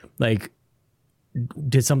 Like,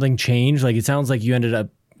 did something change? Like, it sounds like you ended up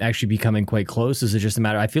actually becoming quite close. Is it just a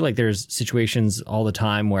matter? I feel like there's situations all the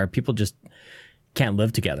time where people just can't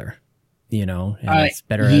live together, you know, and it's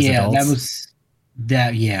better as adults.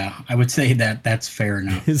 Yeah, I would say that's fair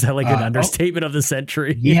enough. Is that like an understatement of the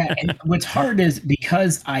century? Yeah. And what's hard is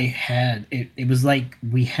because I had, it was like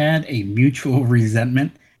we had a mutual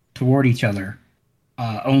resentment toward each other,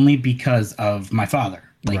 only because of my father.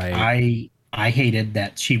 Like right. I hated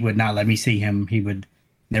that she would not let me see him. He would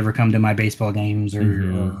never come to my baseball games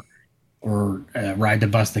or ride the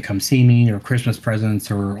bus to come see me, or Christmas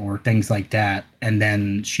presents or things like that. And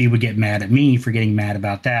then she would get mad at me for getting mad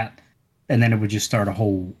about that. And then it would just start a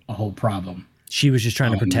whole problem. She was just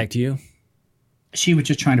trying to protect you? She was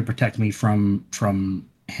just trying to protect me from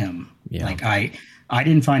him. Yeah. Like I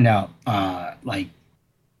didn't find out like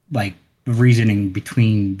the reasoning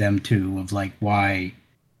between them two of like why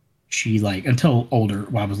she like until older,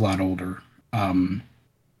 well, I was a lot older.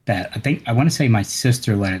 That I want to say my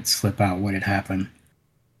sister let it slip out what had happened.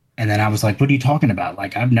 And then I was like, what are you talking about?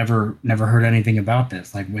 Like I've never heard anything about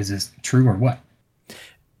this. Like, was this true or what?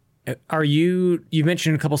 Are you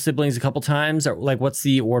mentioned a couple siblings a couple times, or like what's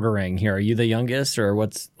the ordering here? Are you the youngest, or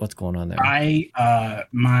what's going on there? I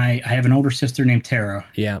have an older sister named Tara.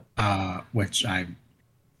 Yeah. And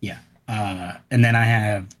then I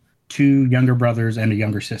have two younger brothers and a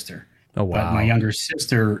younger sister. Oh wow. But my younger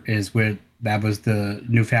sister that was the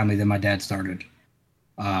new family that my dad started.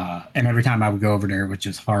 And every time I would go over there, it was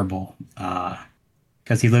just horrible.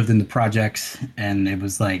 Because he lived in the projects, and it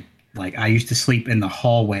was like I used to sleep in the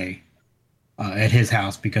hallway at his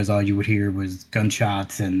house because all you would hear was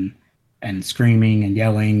gunshots and screaming and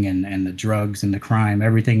yelling and the drugs and the crime.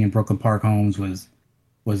 Everything in Brooklyn Park Homes was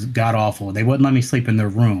god awful. They wouldn't let me sleep in their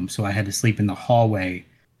room, so I had to sleep in the hallway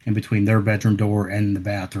in between their bedroom door and the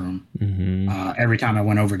bathroom. Mm-hmm. Every time I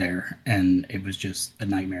went over there, and it was just a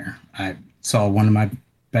nightmare. I saw one of my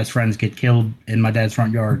best friends get killed in my dad's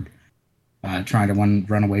front yard trying to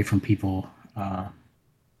run away from people.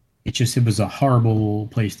 It was a horrible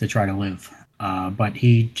place to try to live. But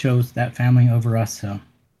he chose that family over us, so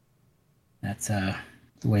that's the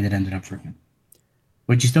way that ended up for him.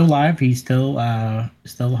 But he's still alive. He's still a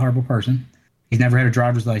horrible person. He's never had a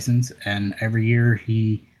driver's license, and every year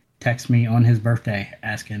he texts me on his birthday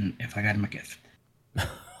asking if I got him a gift.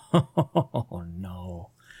 Oh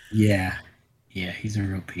no. Yeah, he's a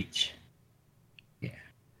real peach. Yeah.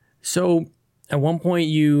 So at one point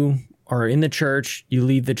you are in the church, you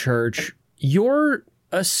leave the church. You're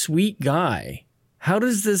a sweet guy. How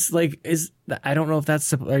does this I don't know if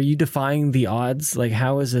that's, are you defying the odds? Like,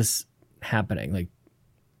 how is this happening? Like,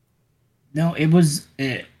 no,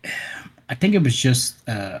 I think it was just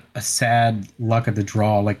a sad luck of the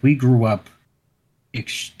draw. Like, we grew up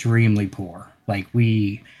extremely poor. Like,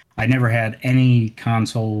 I never had any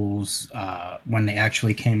consoles when they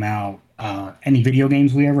actually came out. Any video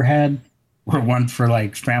games we ever had were ones for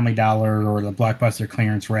like Family Dollar or the Blockbuster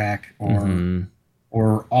clearance rack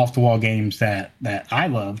or off the wall games that I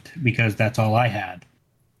loved because that's all I had.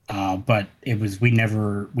 But it was, I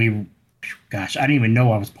didn't even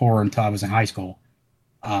know I was poor until I was in high school.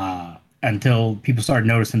 Until people started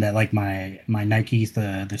noticing that like my Nikes,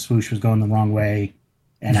 the swoosh was going the wrong way,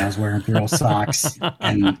 and I was wearing girl socks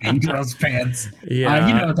and girls pants. Yeah.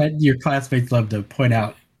 You know that your classmates love to point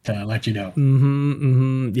out to let you know.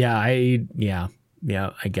 Yeah,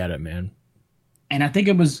 I get it, man. And I think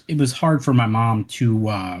it was hard for my mom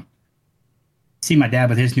to see my dad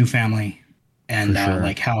with his new family, and sure.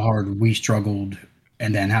 Like how hard we struggled,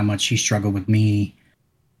 and then how much she struggled with me.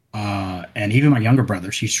 And even my younger brother,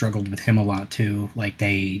 she struggled with him a lot too. Like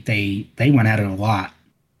they went at it a lot.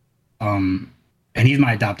 And he's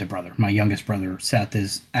my adopted brother. My youngest brother, Seth,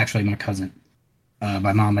 is actually my cousin.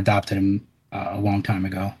 My mom adopted him a long time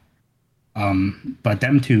ago. But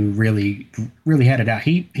them two really had it out.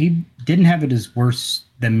 He didn't have it as worse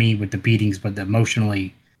than me with the beatings, but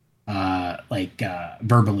emotionally,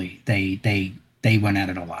 verbally, they went at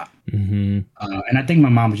it a lot. Mm-hmm. And I think my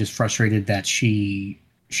mom was just frustrated that she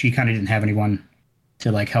kind of didn't have anyone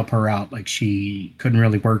to like help her out. Like she couldn't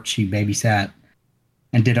really work. She babysat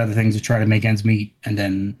and did other things to try to make ends meet. And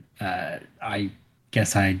then I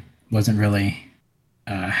guess I wasn't really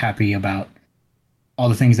happy about all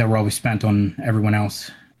the things that were always spent on everyone else.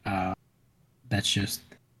 That's just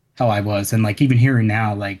how I was. And like even hearing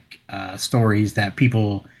now, like stories that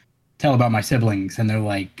people tell about my siblings, and they're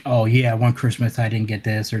like, "Oh yeah, one Christmas I didn't get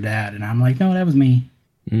this or that," and I'm like, "No, that was me."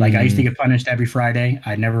 Like I used to get punished every Friday.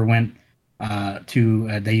 I never went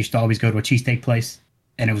they used to always go to a cheesesteak place,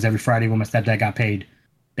 and it was every Friday when my stepdad got paid.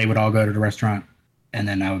 They would all go to the restaurant, and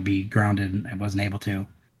then I would be grounded and I wasn't able to.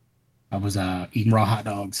 I was eating raw hot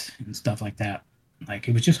dogs and stuff like that. Like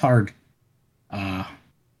it was just hard.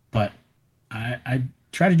 But I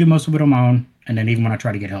tried to do most of it on my own, and then even when I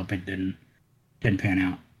tried to get help, it didn't pan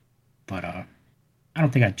out. But I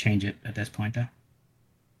don't think I'd change it at this point, though.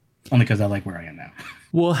 Only because I like where I am now.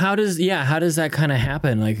 Well, how does that kind of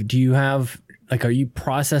happen? Like, do you have, like, are you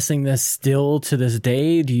processing this still to this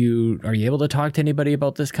day? Are you able to talk to anybody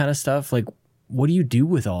about this kind of stuff? Like, what do you do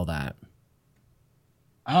with all that?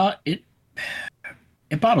 It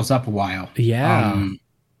bottles up a while. Yeah.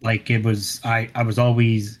 Like it was, I was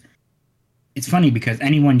always, it's funny because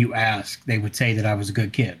anyone you ask, they would say that I was a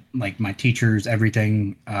good kid. Like my teachers,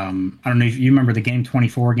 everything. I don't know if you remember the game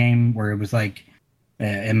 24 game where it was like,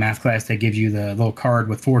 in math class, they give you the little card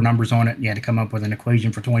with 4 numbers on it. And you had to come up with an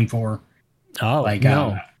equation for 24. Oh, like,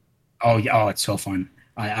 no. It's so fun.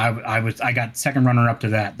 I got second runner up to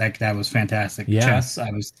that. That was fantastic. Yeah. Chess. I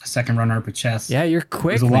was second runner up at chess. Yeah, you're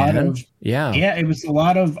quick, it was a man. lot of, yeah. It was a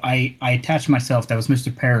lot of. I attached myself. That was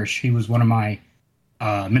Mr. Parrish. He was one of my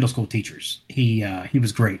middle school teachers. He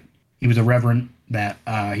was great. He was a reverend.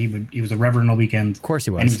 He was a reverend on the weekends. Of course he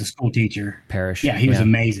was. And he was a school teacher. Parrish. Yeah, he was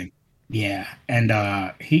amazing. Yeah, and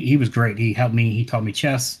he was great. He helped me. He taught me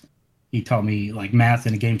chess. He taught me like math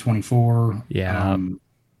in a game 24. Yeah.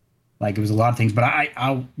 Like it was a lot of things, but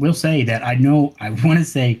I will say that I want to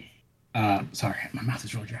say, sorry, my mouth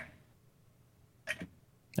is really dry. I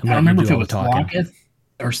don't remember if it was Locketh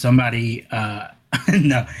or somebody.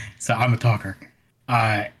 No, so I'm a talker.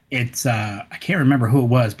 I can't remember who it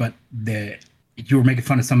was, but you were making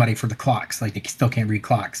fun of somebody for the clocks, like they still can't read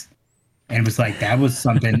clocks. And it was like, that was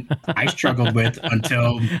something I struggled with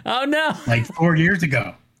until like 4 years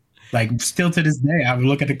ago. Like still to this day, I would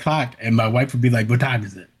look at the clock and my wife would be like, "What time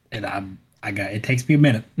is it?" And it takes me a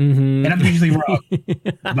minute, and I'm usually wrong.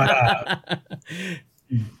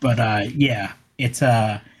 But yeah, it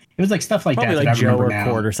was like stuff like probably that. Like that Joe or now.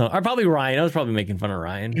 Cord or something, or probably Ryan. I was probably making fun of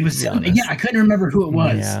Ryan. It was I couldn't remember who it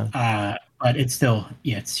was. Yeah. But it's still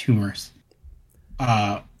it's humorous.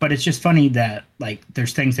 But it's just funny that like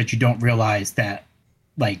there's things that you don't realize that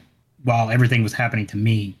like while everything was happening to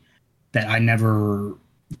me, that I never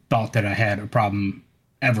thought that I had a problem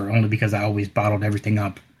ever, only because I always bottled everything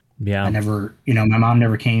up. Yeah. I never,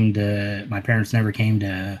 my parents never came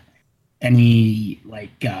to any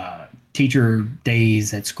like teacher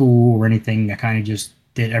days at school or anything. I kind of just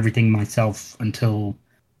did everything myself until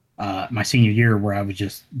my senior year, where I was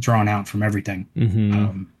just drawn out from everything.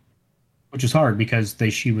 Which was hard because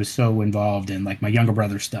she was so involved in like my younger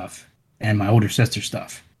brother's stuff and my older sister's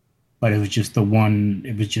stuff. But it was just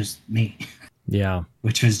me. Yeah.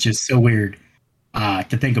 Which was just so weird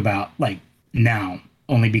to think about like now,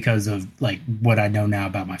 only because of like what I know now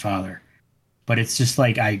about my father. But it's just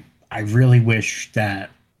like, I really wish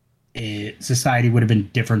that society would have been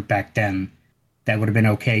different back then. That would have been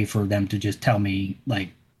okay for them to just tell me like,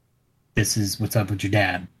 this is what's up with your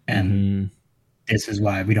dad. And this is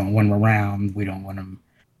why we don't want him around. We don't want him,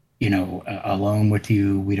 alone with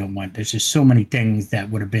you. There's just so many things that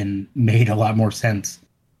would have been made a lot more sense.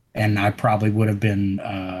 And I probably would have been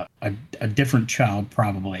a different child,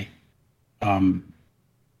 probably.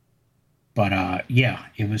 But yeah,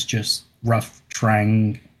 it was just rough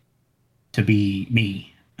trying to be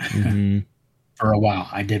me for a while.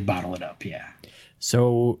 I did bottle it up, yeah.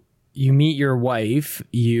 So you meet your wife.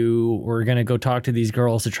 You were going to go talk to these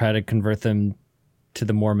girls to try to convert them to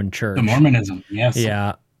the Mormon church. The Mormonism, yes.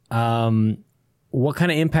 Yeah. What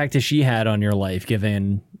kind of impact has she had on your life,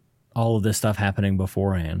 given all of this stuff happening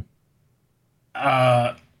beforehand?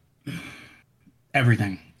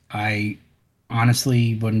 Everything. I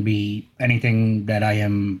honestly wouldn't be anything that I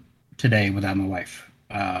am today without my wife.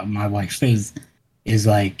 My wife is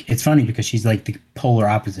like, it's funny because she's like the polar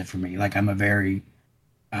opposite for me. Like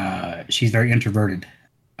she's very introverted,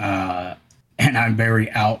 and I'm very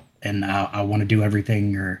out, and I want to do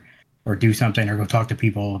everything or do something or go talk to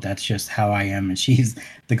people. That's just how I am. And she's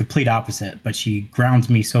the complete opposite, but she grounds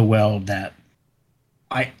me so well that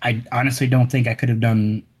I honestly don't think I could have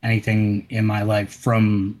done anything in my life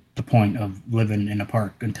from the point of living in a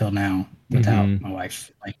park until now without my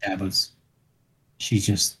wife. Like she's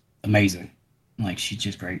just amazing. Like she's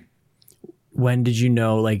just great. When did you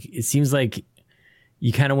know, like, it seems like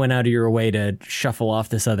you kind of went out of your way to shuffle off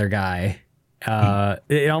this other guy.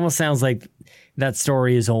 It almost sounds like that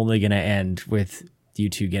story is only going to end with you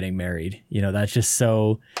two getting married. That's just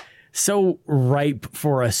so so ripe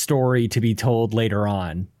for a story to be told later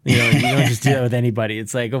on. You don't just do that with anybody.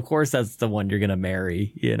 It's like, of course, that's the one you're going to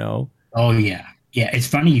marry, Oh, yeah. Yeah, it's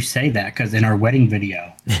funny you say that because in our wedding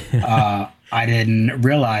video, I didn't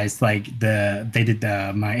realize my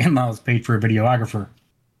in-laws paid for a videographer,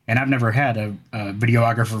 and I've never had a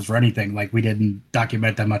videographer for anything. Like, we didn't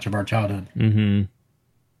document that much of our childhood. Mm-hmm.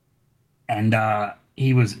 And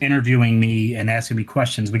he was interviewing me and asking me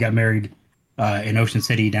questions. We got married in Ocean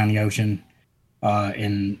City, down the ocean,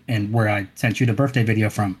 in where I sent you the birthday video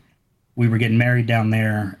from. We were getting married down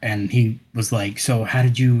there, and he was like, "So how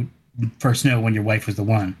did you first know when your wife was the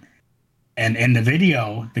one?" And in the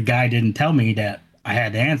video, the guy didn't tell me that I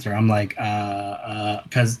had to answer. I'm like,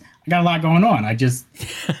 because I got a lot going on. We just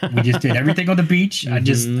did everything on the beach.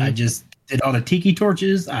 Mm-hmm. I just did all the tiki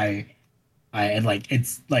torches. I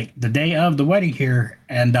it's like the day of the wedding here,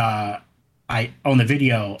 and on the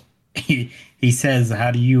video, he says,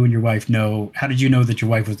 "How do you and your wife know? How did you know that your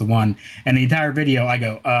wife was the one?" And the entire video, I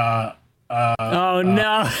go, oh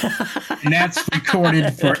no! And that's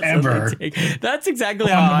recorded forever. That's exactly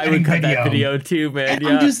how I would cut that video too, man. Yeah.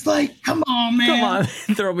 I'm just like, come on, man. Come on,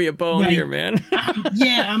 throw me a bone here, man.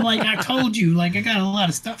 I'm like, I told you, like, I got a lot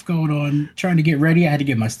of stuff going on, trying to get ready. I had to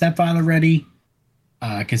get my stepfather ready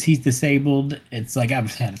because he's disabled. It's like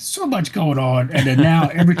I've had so much going on, and then now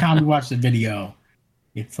every time we watch the video,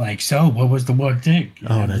 it's like, so what was the one thing?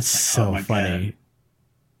 Oh, that's so funny. God.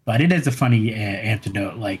 But it is a funny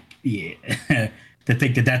antidote, like, yeah, to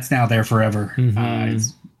think that that's now there forever. Mm-hmm.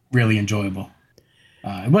 It's really enjoyable.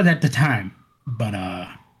 It wasn't at the time, but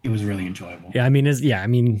it was really enjoyable. Yeah, I mean,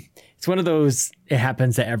 it's one of those. It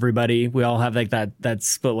happens to everybody. We all have like that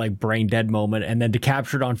split, like, brain dead moment, and then to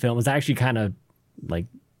capture it on film is actually kind of like,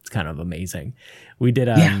 it's kind of amazing. We did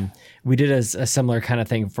a similar kind of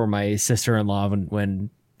thing for my sister-in-law when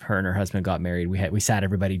her and her husband got married. We sat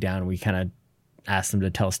everybody down and we kind of asked them to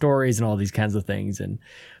tell stories and all these kinds of things. And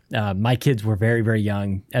my kids were very, very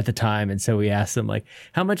young at the time. And so we asked them, like,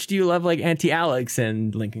 how much do you love, like, Auntie Alex?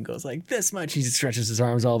 And Lincoln goes, like, this much. He stretches his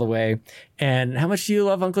arms all the way. And how much do you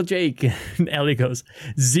love Uncle Jake? And Ellie goes,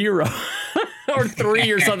 0 or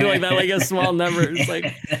 3 or something like that, like a small number. It's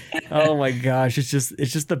like, oh my gosh, it's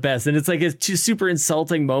just the best. And it's like a super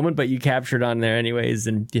insulting moment, but you capture it on there anyways,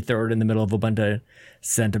 and you throw it in the middle of a bunch of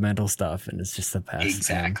sentimental stuff, and it's just the best.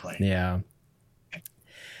 Exactly. Yeah.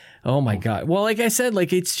 Oh my God. Well, like I said,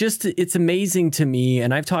 like, it's amazing to me.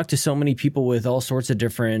 And I've talked to so many people with all sorts of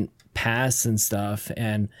different pasts and stuff.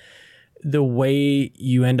 And the way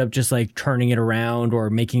you end up just like turning it around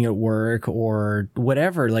or making it work or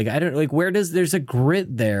whatever, like, I don't like, there's a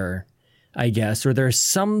grit there, I guess, or there's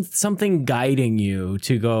something guiding you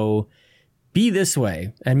to go be this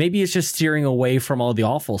way. And maybe it's just steering away from all the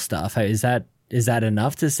awful stuff. Is that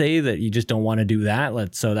enough to say that you just don't want to do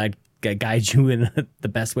that? So that guide you in the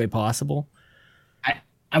best way possible?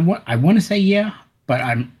 I want to say yeah, but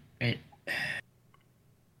I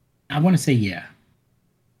want to say yeah,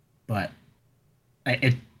 but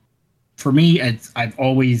for me, I've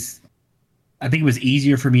always, I think it was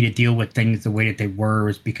easier for me to deal with things the way that they were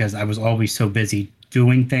was because I was always so busy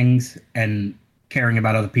doing things and caring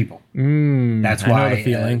about other people. That's why I know the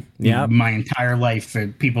feeling. My entire life,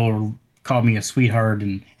 people called me a sweetheart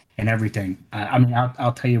and everything. I mean,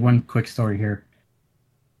 I'll tell you one quick story here.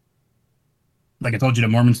 Like I told you, the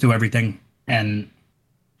Mormons do everything. And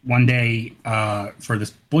one day for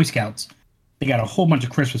the Boy Scouts, they got a whole bunch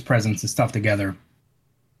of Christmas presents and stuff together.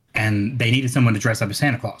 And they needed someone to dress up as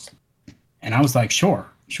Santa Claus. And I was like, sure.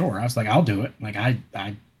 I was like, I'll do it. Like, I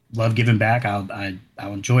love giving back. I'll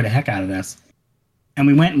enjoy the heck out of this. And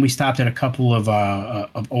we went and we stopped at a couple of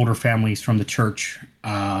older families from the church.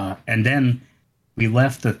 And then we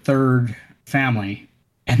left the third family,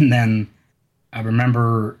 and then I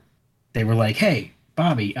remember they were like, "Hey,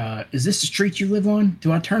 Bobby, is this the street you live on?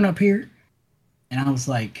 Do I turn up here?" And I was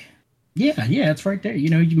like, "Yeah, it's right there. You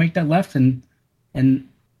know, you make that left, and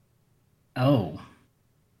oh,"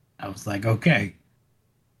 I was like, "Okay."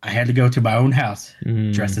 I had to go to my own house,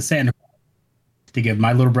 dressed as Santa, to give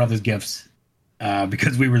my little brothers gifts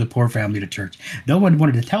because we were the poor family to church. No one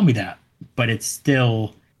wanted to tell me that, but it's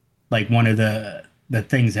still like one of the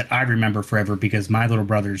things that I remember forever because my little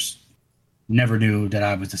brothers never knew that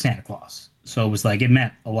I was the Santa Claus. So it was like, it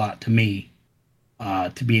meant a lot to me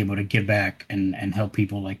to be able to give back and help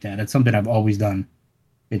people like that. It's something I've always done.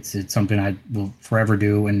 It's something I will forever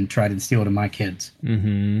do and try to instill to my kids.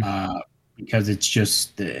 Because it's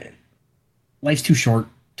just, life's too short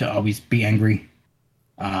to always be angry.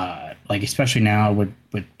 Like, especially now with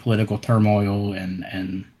political turmoil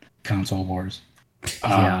and console wars.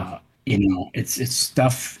 it's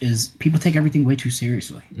stuff is people take everything way too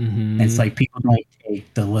seriously. And it's like people don't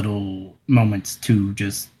take the little moments to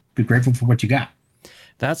just be grateful for what you got.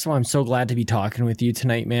 That's why I'm so glad to be talking with you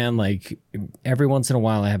tonight, man. Like every once in a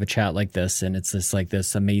while I have a chat like this, and it's just like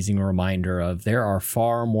this amazing reminder of there are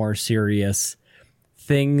far more serious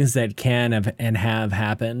things that can have and have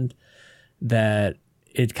happened, that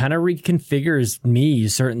it kind of reconfigures me,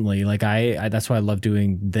 certainly. Like I that's why I love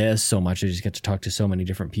doing this so much. I just get to talk to so many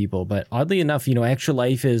different people. But oddly enough, Extra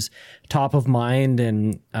Life is top of mind,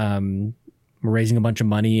 and we're raising a bunch of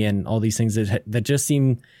money and all these things that just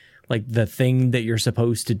seem like the thing that you're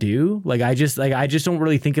supposed to do. Like I just don't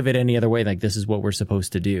really think of it any other way. Like this is what we're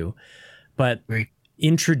supposed to do. But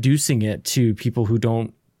introducing it to people who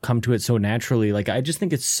don't come to it so naturally, like I just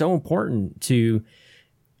think it's so important to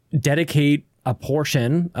dedicate a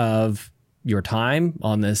portion of your time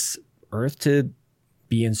on this earth to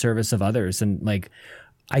be in service of others. And like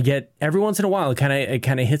I get every once in a while, it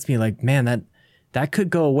kind of hits me like, man, that could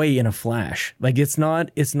go away in a flash. Like it's not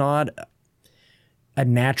a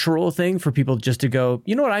natural thing for people just to go,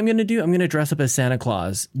 you know what I'm going to do? I'm going to dress up as Santa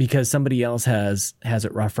Claus because somebody else has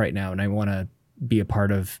it rough right now, and I want to be a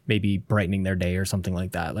part of maybe brightening their day or something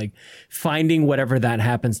like that. Like finding whatever that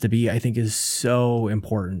happens to be, I think is so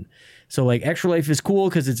important. So like Extra Life is cool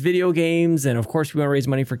because it's video games, and of course we want to raise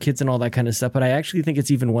money for kids and all that kind of stuff. But I actually think it's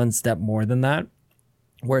even one step more than that,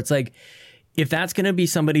 where it's like, if that's going to be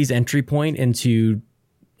somebody's entry point into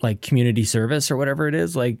like community service or whatever it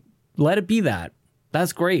is, like let it be that.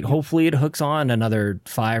 That's great. Hopefully it hooks on another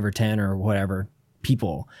 5 or 10 or whatever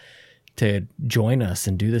people to join us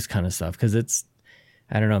and do this kind of stuff. Cause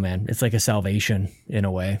I don't know, man, it's like a salvation in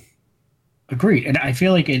a way. Agreed. And I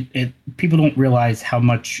feel like it people don't realize how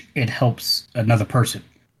much it helps another person.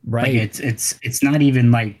 Right. Like it's not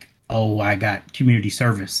even like, oh, I got community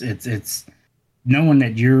service. It's knowing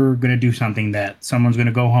that you're going to do something that someone's going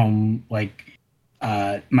to go home. Like,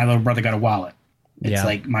 my little brother got a wallet. It's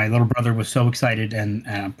like my little brother was so excited, and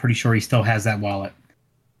I'm pretty sure he still has that wallet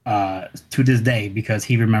to this day, because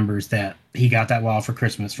he remembers that he got that wallet for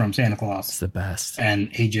Christmas from Santa Claus. It's the best. And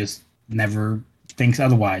he just never thinks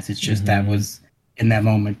otherwise. It's just that was in that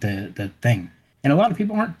moment the thing. And a lot of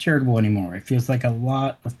people aren't charitable anymore. It feels like a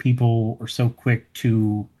lot of people are so quick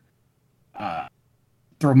to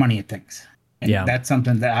throw money at things. And that's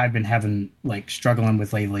something that I've been struggling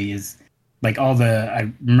with lately, is like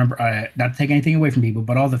I remember, not to take anything away from people,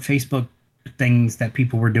 but all the Facebook things that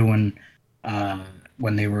people were doing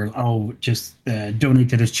when they were, just donate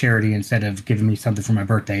to this charity instead of giving me something for my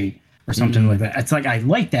birthday or something like that. It's like, I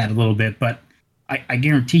like that a little bit, but I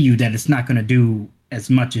guarantee you that it's not going to do as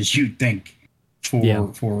much as you think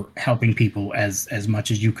for helping people as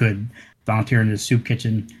much as you could volunteer in the soup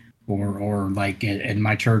kitchen, or like in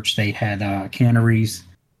my church, they had canneries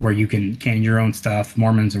where you can can your own stuff.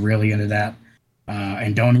 Mormons are really into that.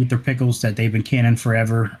 And don't eat their pickles that they've been canning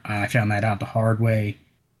forever. I found that out the hard way.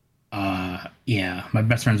 My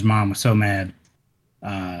best friend's mom was so mad.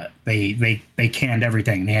 They canned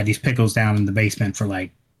everything. They had these pickles down in the basement for a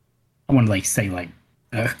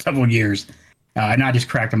couple of years. And I just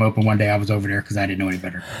cracked them open one day. I was over there because I didn't know any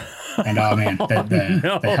better. And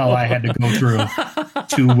the hell I had to go through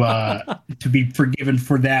to be forgiven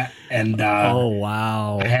for that. And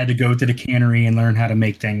I had to go to the cannery and learn how to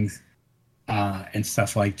make things and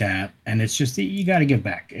stuff like that. And it's just, you got to give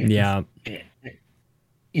back.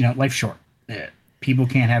 Life's short. People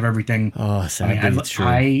can't have everything. Oh, sadly, it's true.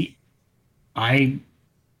 I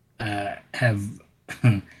have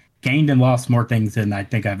gained and lost more things than I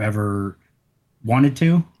think I've ever wanted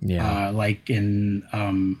to. Like in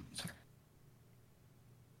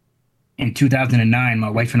 2009, my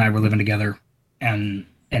wife and I were living together, and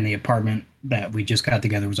the apartment that we just got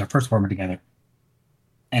together was our first apartment together.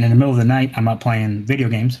 And in the middle of the night, I'm up playing video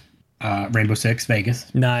games, Rainbow Six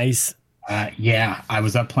Vegas. Nice. I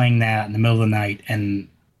was up playing that in the middle of the night, and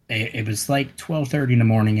it was like 12:30 in the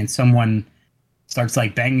morning, and someone starts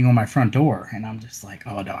like banging on my front door, and I'm just like,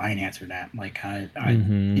 oh no, I ain't answered that. Like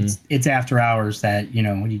it's after hours that,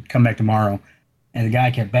 when you come back tomorrow. And the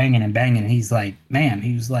guy kept banging and banging, and he's like, man,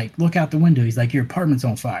 he was like, look out the window. He's like, your apartment's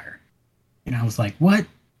on fire. And I was like, what?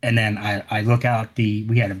 And then I look out we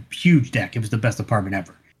had a huge deck. It was the best apartment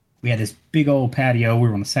ever. We had this big old patio. We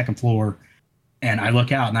were on the second floor, and I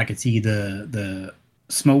look out and I could see the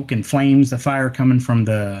smoke and flames, the fire coming from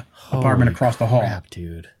the apartment across the hall. Crap,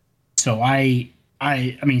 dude. So I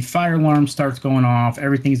mean, fire alarm starts going off.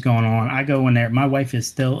 Everything's going on. I go in there. My wife is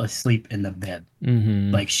still asleep in the bed.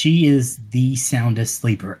 Like, she is the soundest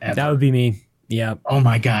sleeper ever. That would be me. Yeah. Oh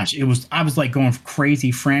my gosh. I was like going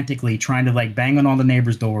crazy frantically, trying to like bang on all the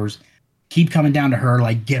neighbors' doors, keep coming down to her,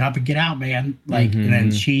 like, get up and get out, man. Like, and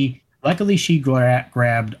then luckily she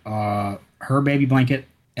grabbed her baby blanket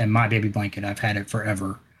and my baby blanket. I've had it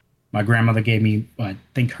forever. My grandmother gave me, I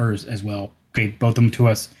think hers as well, gave both of them to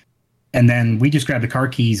us. And then we just grabbed the car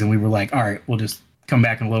keys and we were like, all right, we'll just come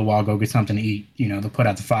back in a little while, go get something to eat, you know, to put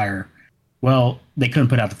out the fire. Well, they couldn't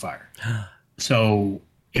put out the fire. So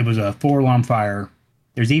it was a 4-alarm fire.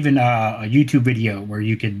 There's even a YouTube video where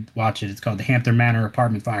you could watch it. It's called the Hampton Manor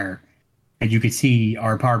apartment fire. And you could see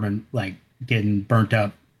our apartment like getting burnt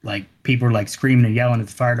up. Like people were like screaming and yelling at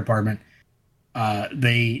the fire department.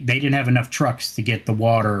 They didn't have enough trucks to get the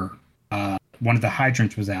water. One of the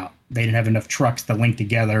hydrants was out. They didn't have enough trucks to link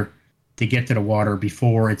together to get to the water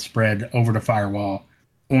before it spread over the firewall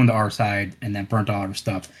onto our side, and that burnt all our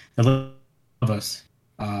stuff. The little of us,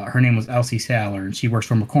 her name was Elsie Saller, and she works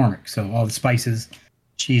for McCormick. So all the spices,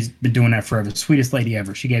 she's been doing that forever. Sweetest lady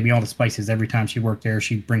ever. She gave me all the spices every time she worked there.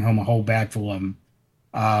 She'd bring home a whole bag full of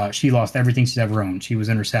them. She lost everything she's ever owned. She was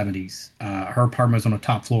in her 70s. Her apartment was on the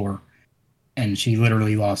top floor, and she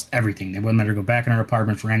literally lost everything. They wouldn't let her go back in her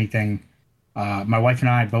apartment for anything. My wife and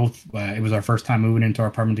I both, it was our first time moving into our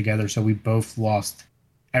apartment together, so we both lost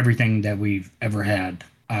everything that we've ever had.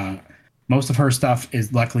 Most of her stuff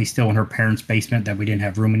is luckily still in her parents' basement that we didn't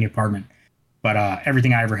have room in the apartment. But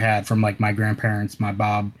everything I ever had from like my grandparents, my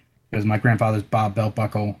Bob, it was my grandfather's Bob belt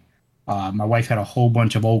buckle. My wife had a whole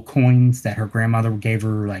bunch of old coins that her grandmother gave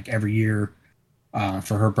her like every year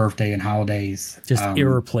for her birthday and holidays. Just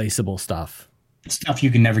irreplaceable stuff. Stuff you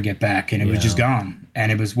can never get back, and it was just gone.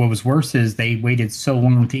 And it was, what was worse is they waited so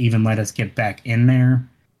long to even let us get back in there.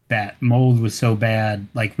 That mold was so bad,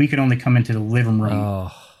 like we could only come into the living room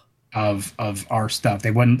of our stuff. They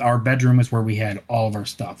wouldn't. Our bedroom is where we had all of our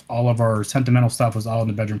stuff. All of our sentimental stuff was all in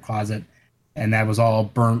the bedroom closet, and that was all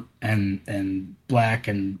burnt and black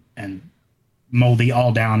and moldy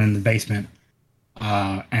all down in the basement.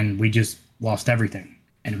 And we just lost everything,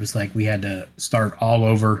 and it was like we had to start all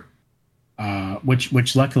over.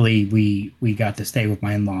 Which luckily we got to stay with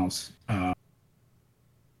my in-laws for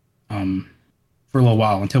a little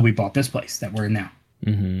while until we bought this place that we're in now.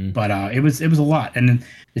 But it was a lot. And then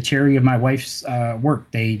the charity of my wife's work,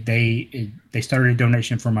 they started a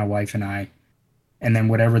donation for my wife and I, and then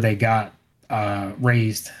whatever they got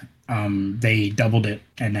raised, they doubled it,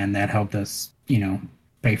 and then that helped us, you know,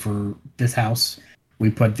 pay for this house. We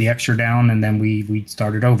put the extra down, and then we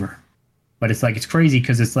started over. But it's like, it's crazy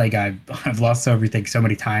because it's like I've lost everything so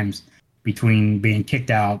many times between being kicked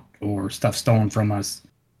out or stuff stolen from us,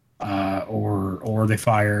 or the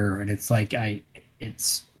fire, and it's like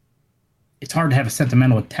it's hard to have a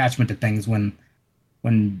sentimental attachment to things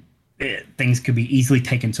when things could be easily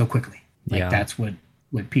taken so quickly. Like that's what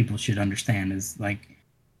people should understand is like,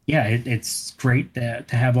 yeah, it's great to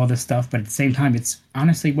have all this stuff, but at the same time, it's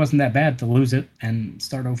honestly wasn't that bad to lose it and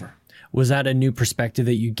start over. Was that a new perspective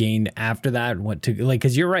that you gained after that? What to like?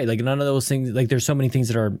 Because you're right. Like none of those things. Like there's so many things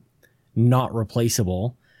that are not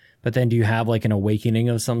replaceable. But then do you have like an awakening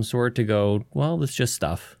of some sort to go? Well, it's just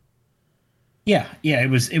stuff. Yeah. It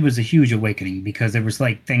was a huge awakening because there was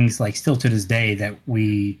like things like still to this day that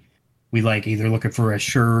we like either looking for a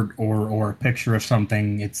shirt or a picture of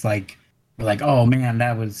something. It's like we're like, oh man,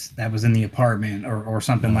 that was in the apartment or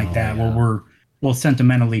something like that. Yeah. Well, we'll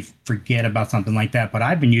sentimentally forget about something like that. But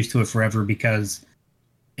I've been used to it forever because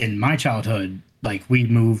in my childhood, like we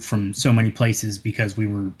moved from so many places because we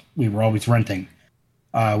were always renting.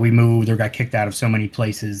 We moved or got kicked out of so many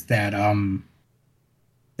places that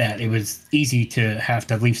that it was easy to have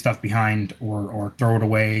to leave stuff behind or throw it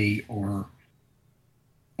away or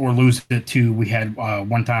lose it too. We had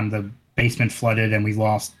one time the basement flooded and we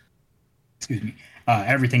lost,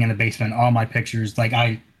 everything in the basement, all my pictures. Like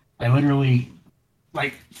I literally,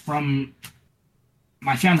 like from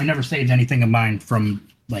my family never saved anything of mine from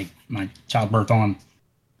like my childbirth on.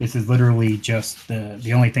 This is literally just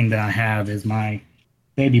the only thing that I have is my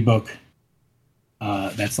baby book.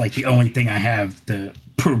 That's like the only thing I have to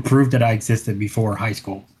prove that I existed before high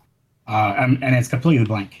school. And it's completely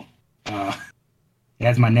blank. It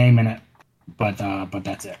has my name in it, but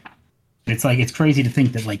that's it. It's like, it's crazy to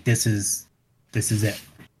think that like, this is it.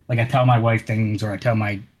 Like I tell my wife things or I tell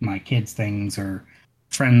my kids things or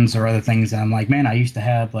friends or other things. And I'm like, man, I used to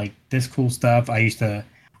have like this cool stuff. I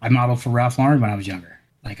modeled for Ralph Lauren when I was younger.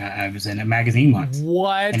 Like I was in a magazine once.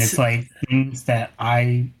 What? And it's like things that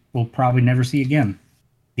I will probably never see again.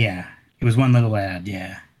 Yeah. It was one little ad.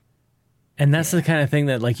 Yeah. And that's the kind of thing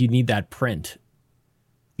that like you need that print.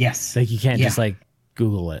 Yes. Like you can't just like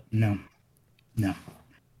Google it. No.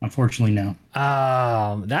 Unfortunately, no.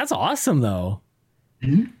 That's awesome though.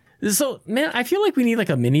 Mm-hmm. So, man, I feel like we need like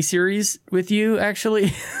a mini series with you,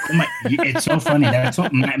 actually. It's so funny. That's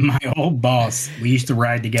what my old boss, we used to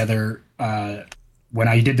ride together. When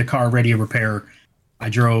I did the car radio repair, I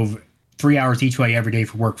drove 3 hours each way every day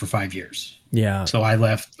for work for 5 years. Yeah. So I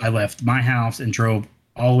left my house and drove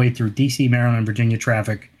all the way through DC, Maryland, Virginia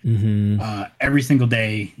traffic every single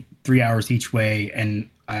day, 3 hours each way. And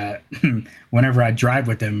whenever I drive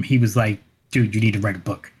with him, he was like, dude, you need to write a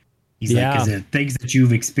book. He's like, because the things that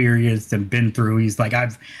you've experienced and been through, he's like,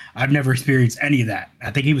 I've never experienced any of that. I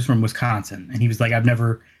think he was from Wisconsin, and he was like,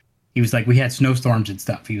 he was like, we had snowstorms and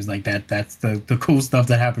stuff. He was like, that's the cool stuff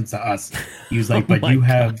that happens to us. He was like, but you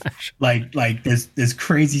have like this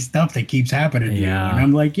crazy stuff that keeps happening to you. And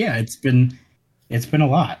I'm like, yeah, it's been a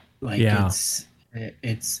lot. Like it's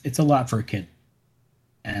a lot for a kid.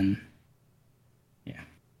 And yeah.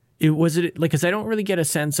 Was it like, because I don't really get a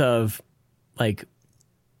sense of like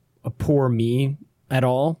a poor me at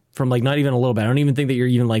all from like not even a little bit. I don't even think that you're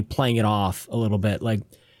even like playing it off a little bit. Like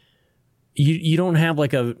you don't have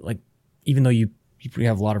like even though you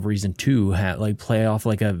have a lot of reason to play off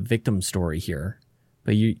like a victim story here,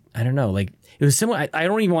 but I don't know, like it was similar. I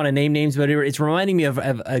don't even want to name names, but it's reminding me of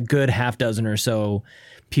a good half dozen or so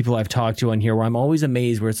people I've talked to on here where I'm always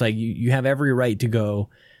amazed where it's like you have every right to go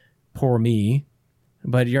poor me,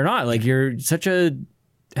 but you're not. Like you're such a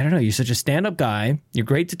stand-up guy. You're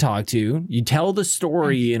great to talk to. You tell the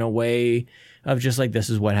story in a way of just like, this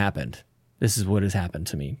is what happened. This is what has happened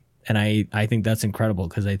to me. And I think that's incredible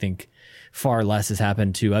because I think far less has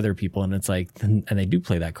happened to other people. And it's like, and they do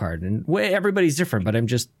play that card. And everybody's different, but I'm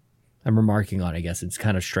remarking on, I guess it's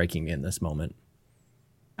kind of striking me in this moment.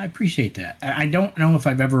 I appreciate that. I don't know if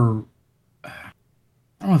I've ever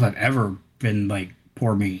been like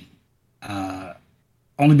poor me.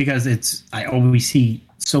 Only because I always see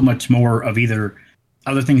so much more of either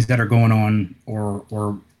other things that are going on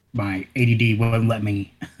or my ADD wouldn't let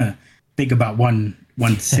me think about one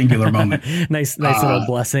singular moment. nice little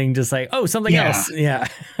blessing. Just like, something else. Yeah.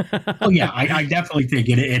 I definitely think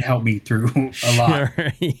it helped me through a lot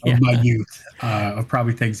of my youth, of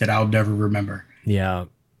probably things that I'll never remember. Yeah.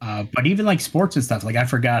 But even like sports and stuff, like I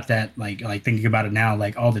forgot that like thinking about it now,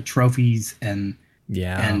 like all the trophies and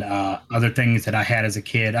other things that I had as a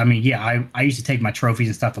kid. I mean, I used to take my trophies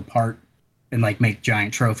and stuff apart and like make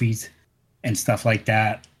giant trophies and stuff like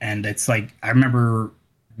that. And it's like, I remember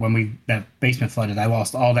when that basement flooded, I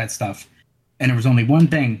lost all that stuff. And there was only one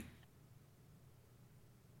thing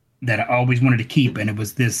that I always wanted to keep. And it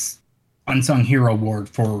was this unsung hero award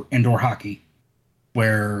for indoor hockey,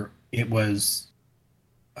 where it was,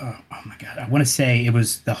 oh my God, I want to say it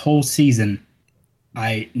was the whole season.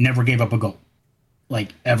 I never gave up a goal.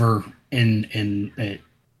 Like ever in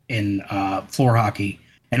floor hockey,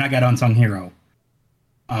 and I got unsung hero,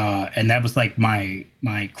 and that was like my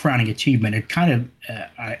crowning achievement. It kind of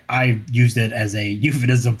I used it as a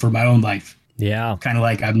euphemism for my own life. Yeah, kind of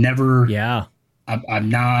like I'm not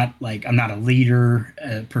a leader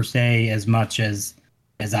per se as much as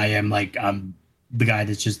I am like I'm the guy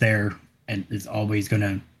that's just there and is always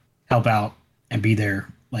gonna help out and be there.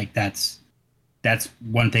 Like that's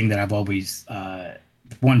one thing that I've always,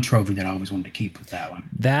 one trophy that I always wanted to keep with that one.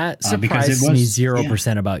 That surprised me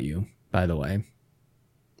 0% about you, by the way.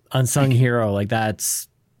 Unsung hero, like that's,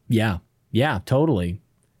 yeah, totally.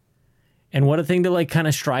 And what a thing to like kind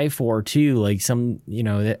of strive for too. Like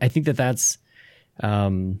I think that's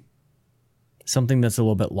something that's a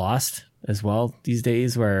little bit lost as well these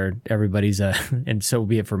days, where everybody's and so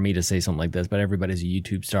be it for me to say something like this, but everybody's a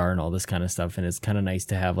YouTube star and all this kind of stuff. And it's kind of nice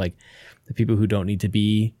to have like the people who don't need to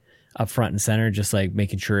be up front and center, just like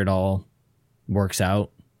making sure it all works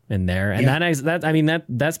out in there. And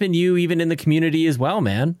that's been you even in the community as well,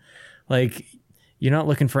 man. Like you're not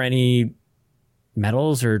looking for any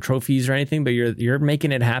medals or trophies or anything, but you're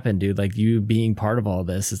making it happen, dude. Like you being part of all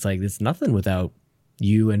this, it's like, it's nothing without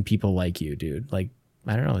you and people like you, dude. Like,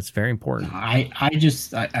 I don't know. It's very important.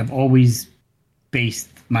 I've always based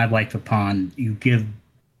my life upon you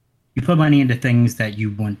put money into things that you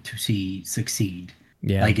want to see succeed.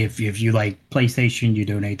 Yeah. Like if you like PlayStation, you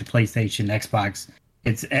donate to PlayStation, Xbox.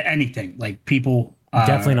 It's anything. Like people.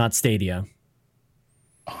 Definitely not Stadia.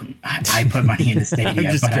 Oh, I put money into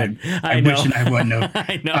Stadia, but I wish I wouldn't have.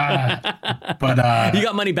 I know. But you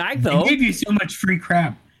got money back though. They gave you so much free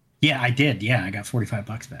crap. Yeah, I did. Yeah, I got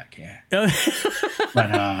 $45 back. Yeah.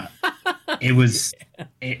 But it was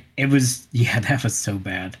that was so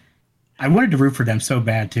bad. I wanted to root for them so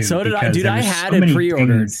bad too. So did I, dude. I had it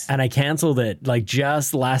pre-ordered and I canceled it like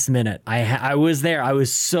just last minute. I was there. I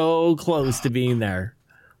was so close to being there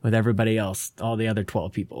with everybody else, all the other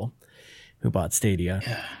 12 people who bought Stadia.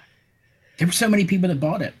 there were so many people that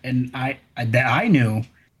bought it, and that I knew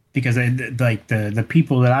because like the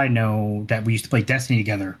people that I know that we used to play Destiny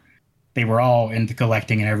together, they were all into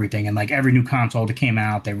collecting and everything, and like every new console that came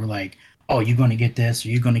out, they were like, "Oh, you're going to get this, or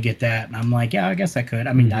you're going to get that," and I'm like, "Yeah, I guess I could."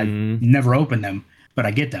 I mean, I never opened them, but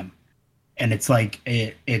I get them, and it's like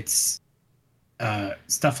it's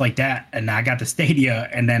stuff like that. And I got the Stadia,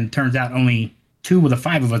 and then turns out only 2 of the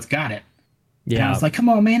 5 of us got it. Yeah, and I was like, "Come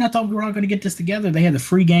on, man! I thought we were all going to get this together." They had the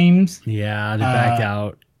free games. Yeah, they backed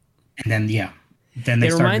out, and then then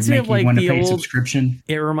they started making you want to pay subscription.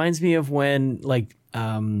 It reminds me of when like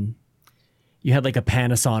you had like a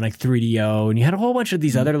Panasonic 3DO, and you had a whole bunch of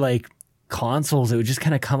these other like consoles that would just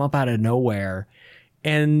kind of come up out of nowhere.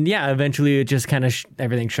 And yeah, eventually it just kind of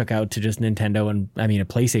everything shook out to just Nintendo and a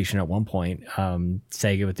PlayStation at one point,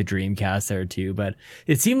 Sega with the Dreamcast there too. But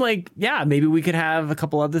it seemed like, yeah, maybe we could have a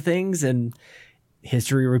couple other things, and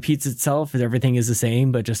history repeats itself. Everything is the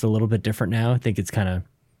same, but just a little bit different now. I think it's kind of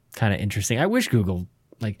interesting. I wish Google,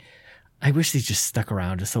 I wish they just stuck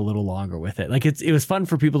around just a little longer with it. Like it was fun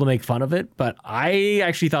for people to make fun of it, but I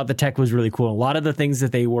actually thought the tech was really cool. A lot of the things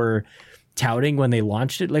that they were touting when they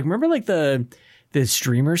launched it, like remember like the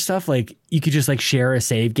streamer stuff, like you could just like share a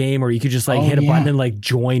save game, or you could just like hit a button and like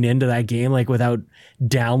join into that game like without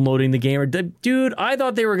downloading the game. Or dude, I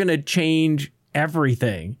thought they were going to change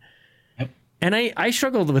everything. Yep. And I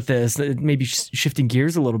struggled with this, maybe shifting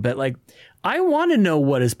gears a little bit. Like I want to know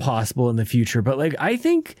what is possible in the future, but like I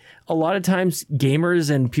think a lot of times gamers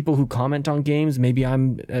and people who comment on games, maybe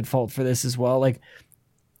I'm at fault for this as well, like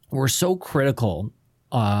we're so critical,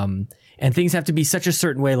 and things have to be such a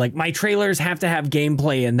certain way. Like my trailers have to have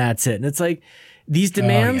gameplay and that's it. And it's like these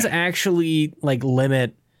demands actually like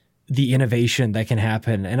limit the innovation that can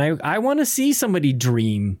happen. And I want to see somebody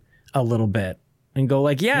dream a little bit and go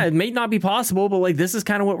like, yeah, it may not be possible, but like this is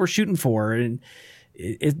kind of what we're shooting for. And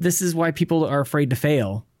this is why people are afraid to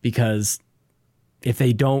fail, because if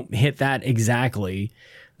they don't hit that exactly,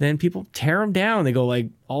 then people tear them down. They go like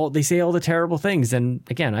they say all the terrible things. And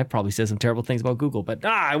again, I probably said some terrible things about Google, but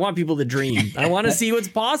I want people to dream. I want to see what's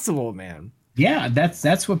possible, man. Yeah,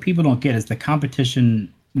 that's what people don't get, is the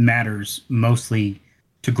competition matters mostly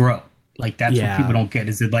to grow. Like that's what people don't get,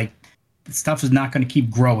 is that like stuff is not going to keep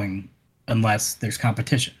growing unless there's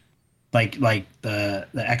competition. Like the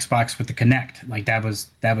Xbox with the Kinect, like that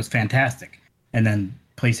was fantastic. And then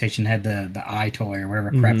PlayStation had the iToy or whatever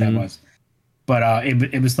crap that was. But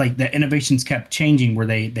it was like the innovations kept changing, where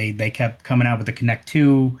they kept coming out with the Kinect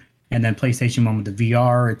 2, and then PlayStation 1 with the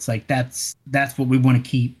VR. It's like that's what we want to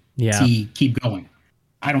keep going.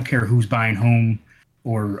 I don't care who's buying whom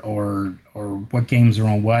or what games are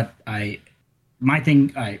on what. I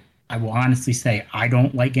will honestly say I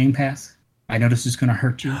don't like Game Pass. I know this is going to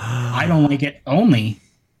hurt you. I don't like it. I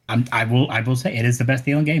will say it is the best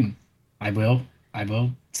deal in gaming. I will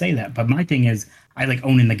say that. But my thing is I like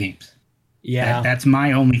owning the games. Yeah, that's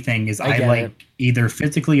my only thing, is I like either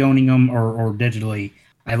physically owning them or digitally.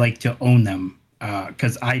 I like to own them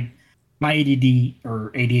because my ADD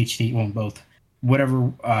or ADHD, well, both,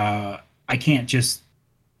 whatever. I can't just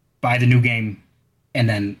buy the new game and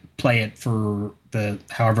then play it for the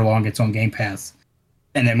however long it's on Game Pass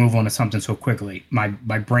and then move on to something so quickly. My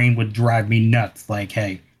brain would drive me nuts. Like,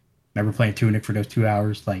 hey, remember playing Tunic for those 2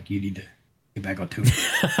 hours? Like, you need to get back on Tunic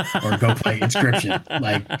or go play Inscription.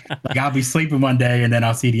 Like I'll be sleeping one day and then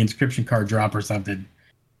I'll see the Inscription card drop or something,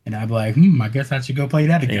 and I'll be like, I guess I should go play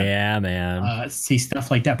that again. Yeah, man. See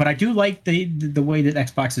stuff like that. But I do like the way that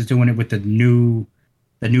Xbox is doing it with the new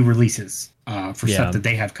releases for stuff that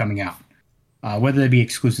they have coming out. Whether they be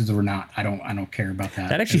exclusives or not, I don't care about that.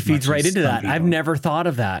 That actually feeds right into that. I've never thought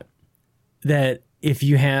of that. That if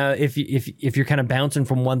you have if you're kind of bouncing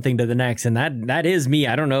from one thing to the next, and that is me.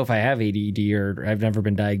 I don't know if I have ADD or I've never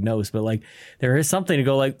been diagnosed, but like there is something to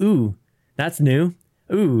go like, ooh, that's new.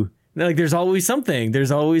 Ooh, like there's always something.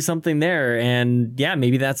 There's always something there, and yeah,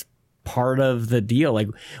 maybe that's part of the deal. Like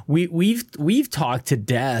we've talked to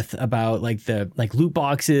death about like the loot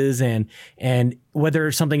boxes and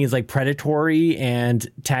whether something is like predatory and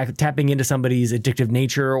tapping into somebody's addictive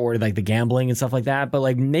nature, or like the gambling and stuff like that. But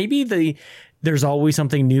like maybe there's always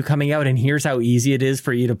something new coming out, and here's how easy it is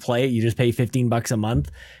for you to play it. You just pay $15 a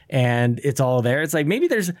month and it's all there. It's like maybe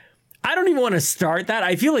I don't even want to start that.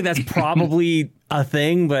 I feel like that's probably a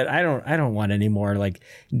thing, but I don't want any more like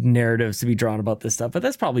narratives to be drawn about this stuff. But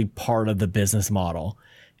that's probably part of the business model.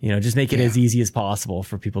 Just make it as easy as possible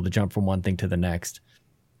for people to jump from one thing to the next.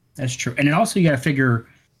 That's true. And then also you got to figure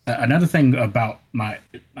another thing about I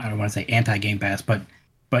don't want to say anti-Game Pass, but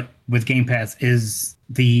with Game Pass is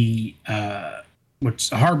the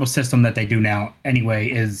which a horrible system that they do now anyway,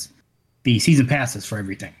 is the season passes for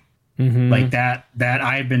everything. Like that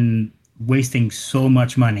I've been wasting so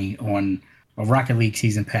much money on a Rocket League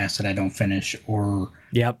season pass that I don't finish, or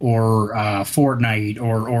Fortnite,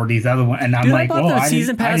 or these other ones. And I'm Dude, like, I bought the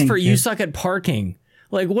season pass for You Suck at Parking.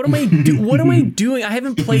 Like, what am I doing? I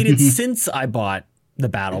haven't played it since I bought the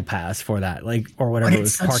battle pass for that, like, or whatever it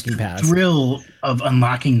was, parking pass. Thrill of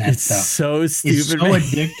unlocking that it's stuff. So stupid. It's so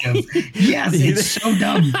addictive. Yes, it's so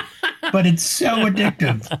dumb, but it's so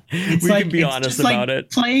addictive. It's we like, can be honest about it.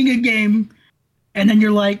 Playing a game, and then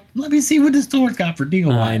you're like, let me see what the store's got for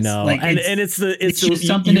deal. I know, like, and it's just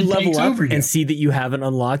something you that level takes up over you. and see that you haven't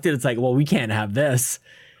unlocked it. It's like, well, we can't have this.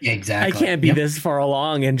 Exactly. I can't be this far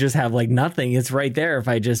along and just have like nothing. It's right there. If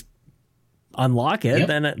I just unlock it,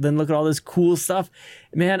 then look at all this cool stuff,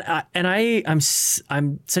 man. I'm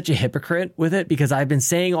such a hypocrite with it, because I've been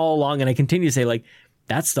saying all along, and I continue to say, like,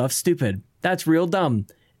 that stuff's stupid. That's real dumb.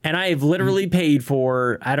 And I've literally paid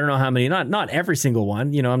for, I don't know how many, not every single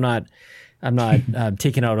one. You know, I'm not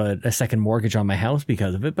taking out a second mortgage on my house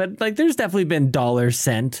because of it, but like, there's definitely been dollars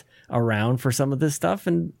sent around for some of this stuff.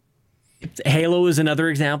 And Halo is another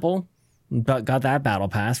example. Got that battle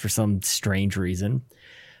pass for some strange reason.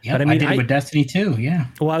 Yeah, but I did it with Destiny too. Yeah.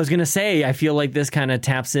 Well, I was gonna say, I feel like this kind of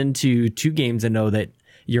taps into two games I know that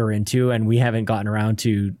you're into, and we haven't gotten around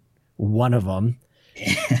to one of them.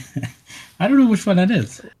 I don't know which one that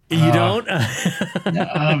is. You don't?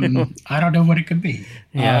 I don't know what it could be.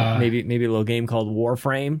 Yeah, maybe a little game called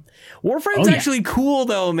Warframe. Warframe's actually cool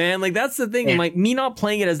though, man. Like, that's the thing. Like, me not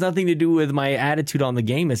playing it has nothing to do with my attitude on the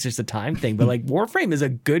game. It's just a time thing. But like, Warframe is a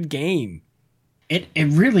good game. It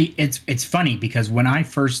really, it's funny, because when I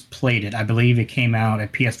first played it, I believe it came out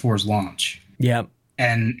at PS4's launch. Yeah.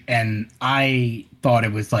 And I thought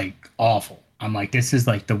it was like awful. I'm like, this is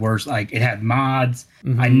like the worst. Like, it had mods.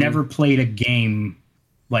 I never played a game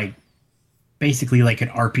like basically like an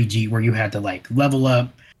RPG where you had to like level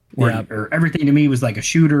up, or everything to me was like a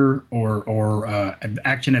shooter or an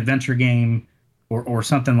action adventure game or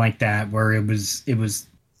something like that, where it was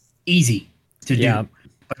easy to do.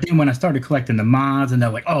 But then when I started collecting the mods, and they're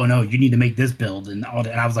like, oh no, you need to make this build and all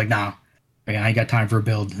that, and I was like, nah, I ain't got time for a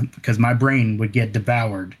build, because my brain would get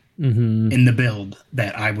devoured in the build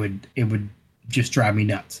that it would just drive me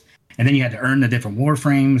nuts. And then you had to earn the different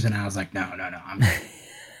Warframes, and I was like, no, I'm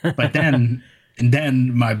good. But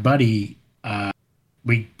then my buddy,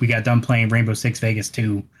 we got done playing Rainbow Six Vegas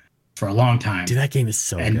 2 for a long time. Dude, that game is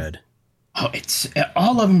so good. Oh, it's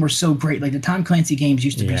all of them were so great. Like, the Tom Clancy games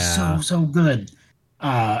used to be so good.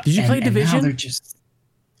 Did you play Division? Now they're just,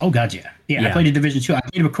 oh god, yeah. I played a Division 2. I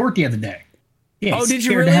played with Court the other day. Yeah, did you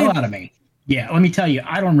scared really? The hell out of me. Yeah, let me tell you,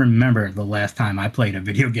 I don't remember the last time I played a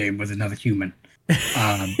video game with another human.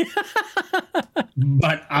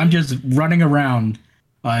 But I'm just running around.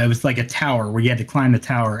 It was like a tower where you had to climb the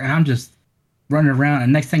tower, and I'm just running around.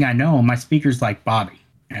 And next thing I know, my speaker's like, Bobby,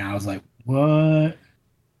 and I was like, what?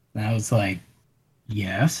 And I was like,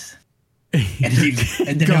 yes. And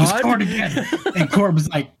then it was Court again. And Court was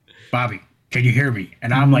like, Bobby, can you hear me?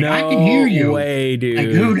 And I'm like, I can hear you. No way, dude. Like,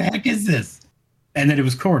 who the heck is this? And then it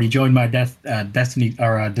was Court. He joined my Destiny,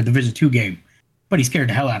 or the Division 2 game. But he scared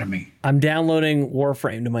the hell out of me. I'm downloading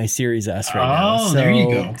Warframe to my Series S right now. Oh, there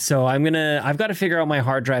you go. So I've got to figure out my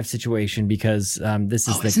hard drive situation, because this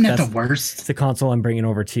is isn't that the worst? It's the console I'm bringing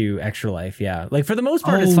over to Extra Life. Yeah, like, for the most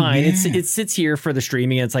part, it's fine. Yeah. It sits here for the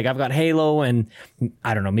streaming. It's like, I've got Halo and,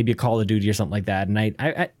 I don't know, maybe a Call of Duty or something like that. And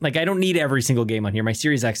I don't need every single game on here. My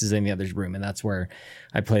Series X is in the other room, and that's where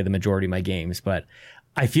I play the majority of my games. But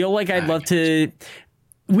I feel like I'd love to.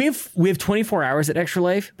 We have 24 hours at Extra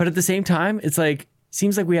Life, but at the same time, it's like,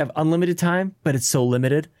 seems like we have unlimited time, but it's so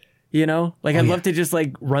limited, you know? Like, I'd love to just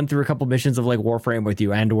like run through a couple missions of like Warframe with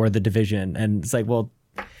you or the Division, and it's like, well,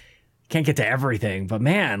 can't get to everything, but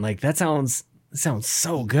man, like, that sounds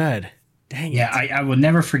so good. Dang it. Yeah, I will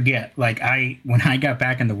never forget. Like, when I got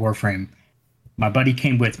back into Warframe, my buddy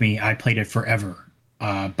came with me. I played it forever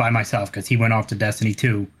by myself, because he went off to Destiny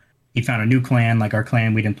 2. He found a new clan. Like, our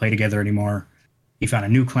clan, we didn't play together anymore. He found a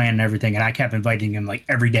new clan and everything, and I kept inviting him like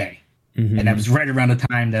every day. And that was right around the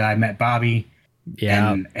time that I met Bobby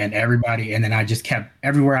and everybody. And then I just kept,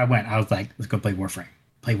 everywhere I went, I was like, let's go play Warframe.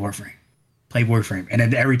 Play Warframe. Play Warframe. And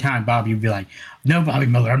then every time Bobby would be like, no, Bobby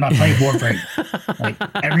Miller, I'm not playing Warframe. Like,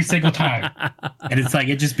 every single time. And it's like,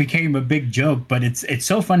 it just became a big joke. But it's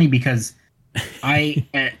so funny, because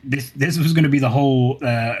this was going to be the whole,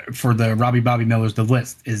 for the Robbie Bobby Miller's, the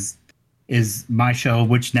list is my show,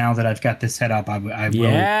 which now that I've got this set up, I will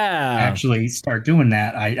actually start doing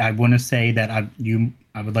that. I want to say that I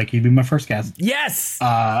would like you to be my first guest. Yes.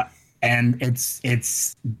 And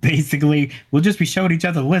it's basically, we'll just be showing each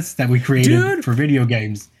other lists that we created for video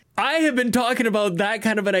games. I have been talking about that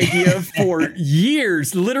kind of an idea for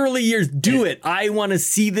years, literally years. Do it. I want to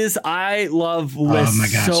see this. I love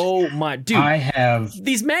lists so much. Dude, I have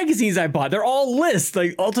these magazines I bought. They're all lists,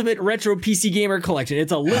 like Ultimate Retro PC Gamer Collection.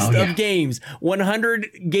 It's a list of games,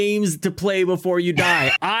 100 games to play before you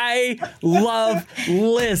die. I love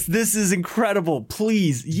lists. This is incredible.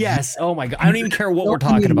 Please. Yes. Oh my God. I don't even care what we're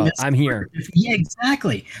talking about. I'm here. Yeah,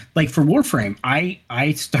 exactly. Like for Warframe,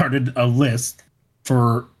 I started a list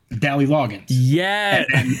for Daily Logins. Yeah.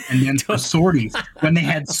 And then for sorties, when they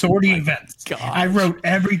had sortie events, I wrote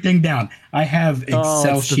everything down. I have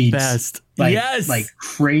Excel sheets. Best. Like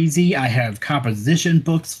crazy. I have composition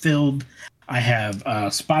books filled. I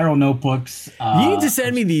have spiral notebooks. You need to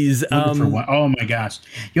send me these. Oh my gosh.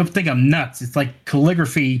 You'll think I'm nuts. It's like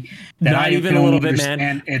calligraphy that Not I even a little bit,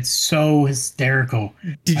 man. It's so hysterical.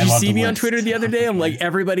 Did you see me on Twitter the other day? I'm like,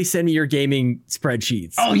 everybody send me your gaming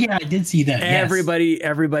spreadsheets. Oh yeah, I did see that.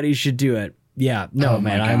 Everybody should do it. Yeah. No,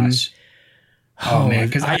 man. Oh man,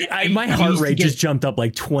 because my heart rate just jumped up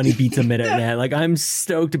like 20 beats a minute, man. Like I'm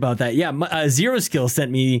stoked about that. Yeah, Zero Skill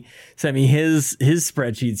sent me his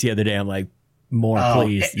spreadsheets the other day. I'm like, more,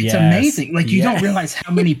 please. It's amazing. Like you don't realize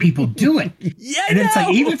how many people do it. Yeah, and it's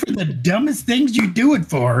like even for the dumbest things you do it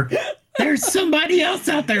for, there's somebody else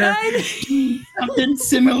out there doing something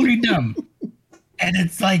similarly dumb. And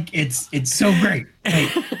it's like it's so great.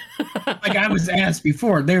 Like I was asked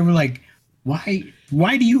before, they were like,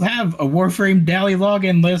 why do you have a Warframe daily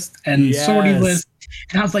login list and sortie list?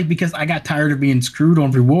 And I was like, because I got tired of being screwed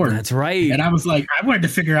on reward. That's right. And I was like, I wanted to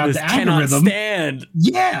figure out the algorithm. Stand.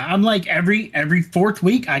 Yeah, I'm like every fourth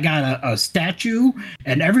week I got a statue,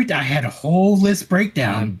 and I had a whole list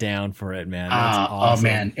breakdown. I'm down for it, man. That's awesome. Oh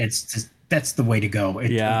man, it's just that's the way to go.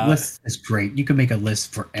 A list is great. You can make a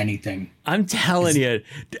list for anything. I'm telling you,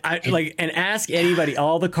 and ask anybody,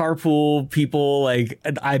 all the carpool people. Like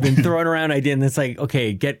I've been throwing around ideas, and it's like,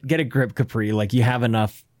 okay, get a grip, Capri. Like you have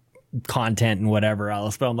enough content and whatever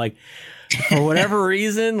else, but I'm like, for whatever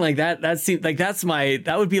reason, like that seems like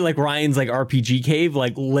that would be like Ryan's like RPG cave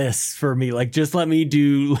like lists for me. Like just let me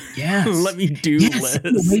do lists.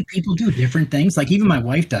 The way people do different things. Like even my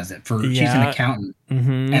wife does it she's an accountant,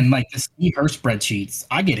 and like to see her spreadsheets,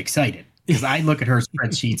 I get excited because I look at her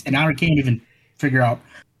spreadsheets and I can't even figure out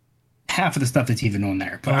half of the stuff that's even on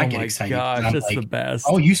there, but I get excited. Gosh, that's the best.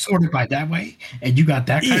 Oh, you sorted by that way, and you got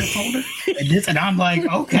that kind of folder, and this, and I'm like,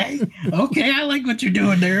 okay, I like what you're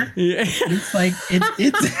doing there. Yeah. It's like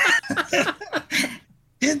it's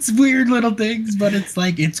it's weird little things, but it's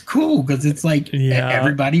like it's cool because it's like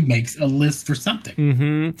everybody makes a list for something.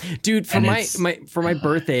 Mm-hmm. Dude, for my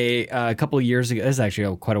birthday a couple of years ago, this is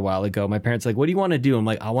actually quite a while ago. My parents were like, "What do you want to do?" I'm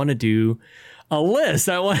like, "I want to do a list.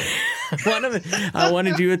 I want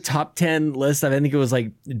to do a top 10 list of, I think it was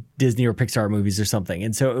like Disney or Pixar movies or something."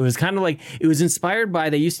 And so it was kind of like, it was inspired by,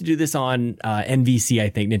 they used to do this on NVC, I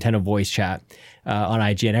think, Nintendo Voice Chat on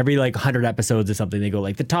IGN. Every like 100 episodes or something, they go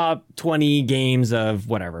like the top 20 games of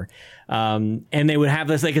whatever. And they would have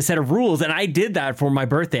this like a set of rules. And I did that for my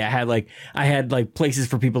birthday. I had like places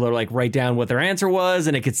for people to like write down what their answer was,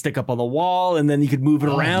 and it could stick up on the wall, and then you could move it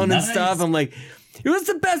around and stuff. I'm like, it was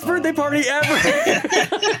the best birthday party ever.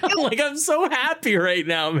 Like, I'm so happy right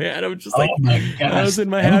now, man. I'm just like, I was in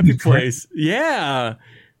my happy place. Yeah.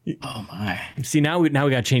 Oh my. See, now we got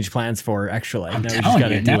to change plans for Extra Life. I'm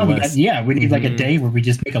telling you, we need like a day where we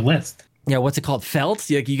just make a list. Yeah, what's it called? Felt?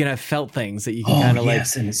 Like you can have felt things that you can kind of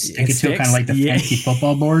and stick it to kind of like the fancy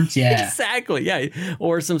football boards. Yeah, exactly. Yeah,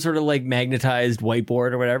 or some sort of like magnetized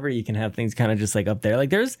whiteboard or whatever. You can have things kind of just like up there.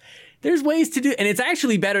 Like there's ways to do, and it's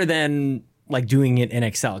actually better than like doing it in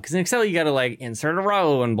Excel, because in Excel you got to like insert a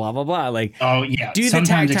row and blah blah blah. Like do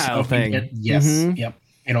sometimes the tactile thing. Yep,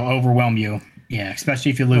 it'll overwhelm you. Yeah,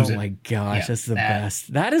 especially if you lose it. Oh my gosh, that's the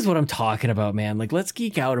best. That is what I'm talking about, man. Like, let's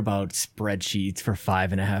geek out about spreadsheets for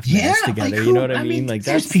 5.5 minutes together. Like, you know what I mean? Like,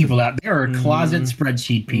 there's people out there. There are closet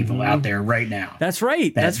spreadsheet people out there right now. That's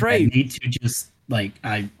right. That's right. That need to just like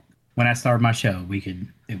when I started my show, we'll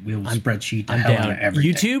spreadsheet the hell out of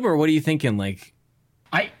everything. YouTube, or what are you thinking? Like,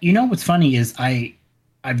 you know what's funny is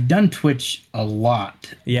I've done Twitch a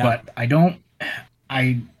lot, but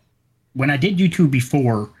when I did YouTube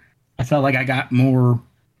before, I felt like I got more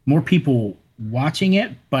people watching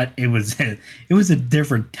it, but it was a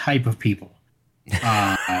different type of people.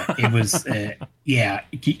 It was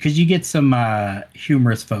because you get some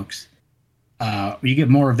humorous folks. You get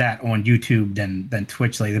more of that on YouTube than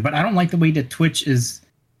Twitch lately. But I don't like the way that Twitch is.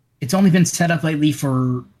 It's only been set up lately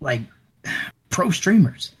for like pro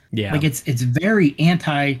streamers. Yeah, like it's very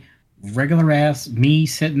anti regular ass me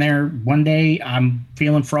sitting there. One day I'm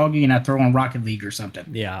feeling froggy and I throw on Rocket League or something.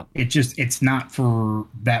 Yeah. It's not for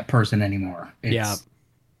that person anymore.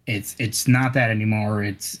 It's not that anymore.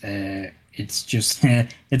 It's just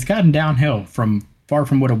it's gotten downhill from far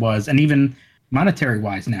from what it was, and even monetary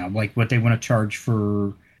wise now, like what they want to charge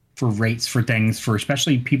for rates for things, for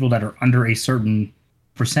especially people that are under a certain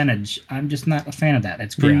percentage. I'm just not a fan of that.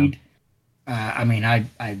 It's greed. I mean, I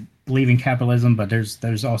believe in capitalism, but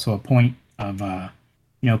there's also a point of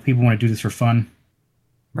people want to do this for fun.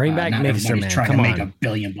 Bring back Mixer, man. Trying Come to on. make $1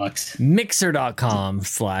 billion.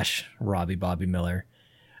 Mixer.com/Robbie Bobby Miller.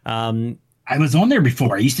 I was on there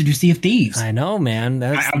before. I used to do Sea of Thieves. I know, man.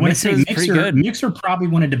 I want to say pretty good. Mixer probably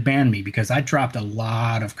wanted to ban me because I dropped a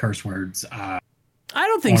lot of curse words. I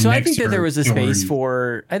don't think so. I think that there was a space during-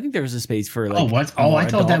 for. I think there was a space for like. Oh, what? Oh,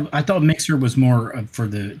 I thought Mixer was more for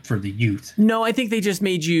the youth. No, I think they just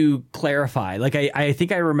made you clarify. Like I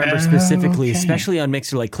think I remember specifically, okay. especially on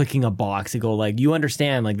Mixer, like clicking a box to go like, you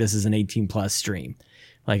understand, like this is an 18+ stream.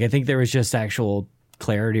 Like I think there was just actual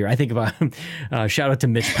clarity. Or I think about shout out to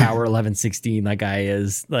Mitch Power 1116. That guy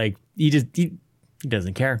is like he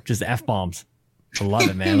doesn't care. Just F bombs. I love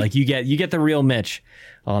it, man. Like you get the real Mitch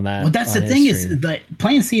on that. Well, that's the thing is that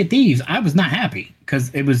playing Sea of Thieves, I was not happy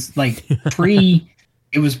because it was like before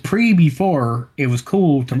it was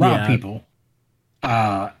cool to rob people.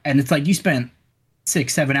 And it's like you spent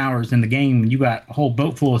 6-7 hours in the game and you got a whole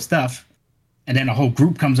boat full of stuff. And then a whole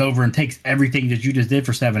group comes over and takes everything that you just did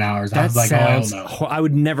for 7 hours. I was like, oh, no. I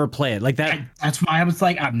would never play it like that. That's why I was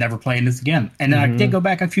like, I'm never playing this again. And then I did go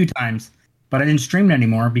back a few times, but I didn't stream it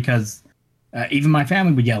anymore because even my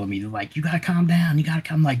family would yell at me. They're like, you got to calm down. You got to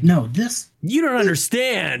come. Like, no, you don't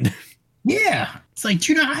understand. Yeah. It's like,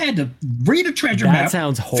 I had to read a treasure map. That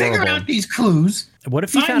sounds horrible. Figure out these clues. What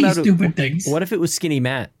if you found out stupid things? What if it was Skinny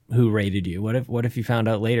Matt who raided you? What if you found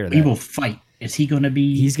out later that we will fight? Is he going to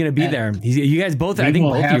be? He's going to be there. You guys both. I think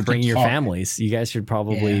both of you bringing your talk. families. You guys should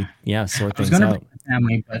probably sort things out. I was going out. to bring my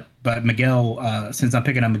family, but Miguel. Since I'm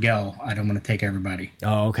picking on Miguel, I don't want to take everybody.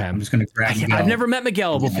 Oh, okay. I'm just going to grab Miguel. I've never met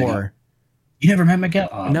Miguel before. You never met Miguel?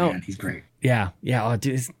 Oh, no, man, he's great. Yeah. Oh,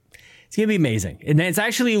 dude, it's gonna be amazing, and it's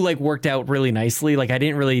actually like worked out really nicely. Like I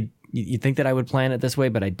didn't really. You think that I would plan it this way,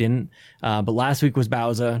 but I didn't. But last week was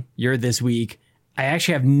Bowser. You're this week. I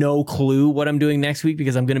actually have no clue what I'm doing next week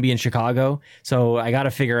because I'm going to be in Chicago. So I got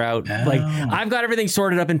to figure out, like, I've got everything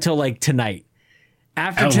sorted up until like tonight.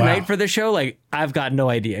 After tonight for the show, like, I've got no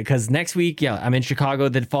idea because next week, I'm in Chicago.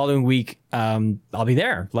 The following week, I'll be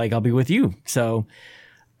there. Like, I'll be with you. So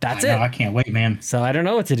that's it. I can't wait, man. So I don't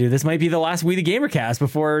know what to do. This might be the last We the Gamer cast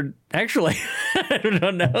before, actually, I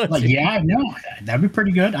don't know. Like, yeah, no, that'd be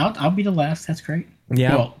pretty good. I'll be the last. That's great.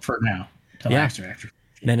 Yeah. Well, for now. Till after.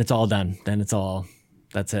 Then it's all done.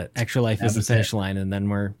 That's it. Extra Life is the finish line, and then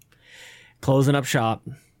we're closing up shop.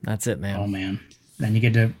 That's it, man. Oh, man. Then you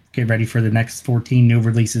get to get ready for the next 14 new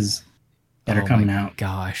releases that are coming out.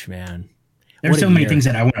 Gosh, man. There's so many things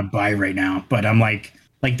that I want to buy right now, but I'm like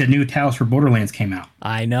the new Tales for Borderlands came out.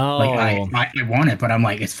 I know. Like I want it, but I'm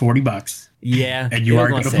like, it's $40. Yeah. And you are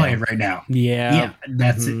going to play it right now. Yeah. Yeah.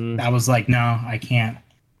 That's it. I was like, no, I can't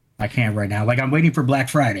right now. Like I'm waiting for Black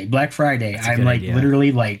Friday. I'm like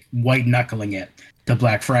literally like white knuckling it to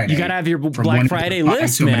Black Friday. You gotta have your Black Friday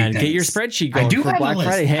list, man. Get your spreadsheet going for Black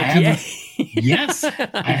Friday. Yes,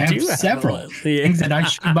 I have several things that I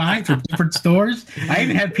should buy from different stores. I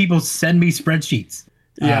even have people send me spreadsheets.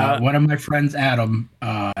 Yeah, one of my friends, Adam,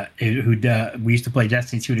 who we used to play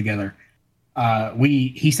Destiny 2 together.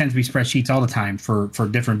 He sends me spreadsheets all the time for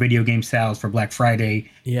different video game sales for Black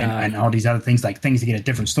Friday and all these other things, like things to get at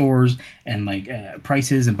different stores and like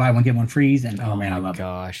prices and buy one get one free. And oh man, I love it.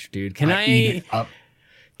 Gosh, dude,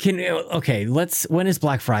 when is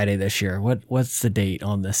Black Friday this year? What's the date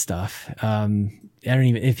on this stuff? I don't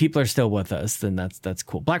even, if people are still with us, then that's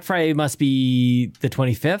cool. Black Friday must be the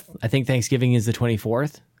 25th. I think Thanksgiving is the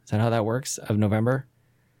 24th. Is that how that works? Of November?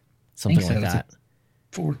 Something like that.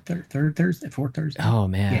 Fourth Thursday. Oh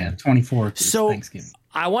man. Yeah, 24th. So Thanksgiving.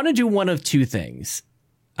 I want to do one of two things.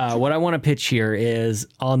 What I want to pitch here is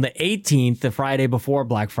on the 18th, the Friday before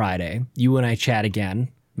Black Friday, you and I chat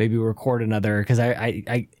again. Maybe we record another because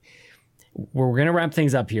we're gonna ramp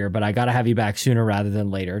things up here, but I gotta have you back sooner rather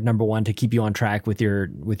than later. Number one, to keep you on track with your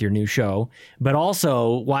new show, but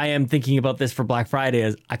also why I'm thinking about this for Black Friday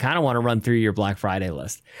is I kind of want to run through your Black Friday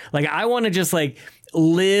list. Like I want to just like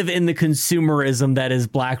live in the consumerism that is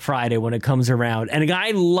Black Friday when it comes around. And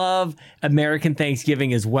I love American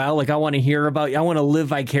Thanksgiving as well. Like I want to hear about you. I want to live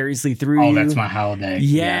vicariously through you. Oh, that's my holiday.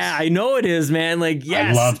 Yeah, yes. I know it is, man. Like,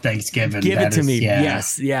 yes. I love Thanksgiving. Give it to me. Yeah.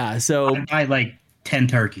 Yes. Yeah. So I buy like 10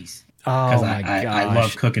 turkeys. Oh my I gosh.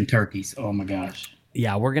 love cooking turkeys. Oh my gosh.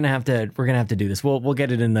 Yeah, we're gonna have to do this. We'll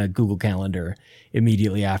get it in the Google Calendar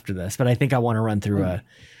immediately after this. But I think I want to run through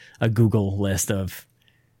a Google list of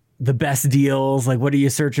the best deals. Like, what are you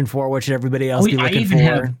searching for? What should everybody else be looking for?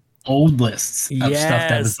 Have old lists of stuff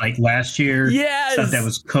that was like last year. Yes. Stuff that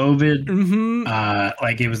was COVID.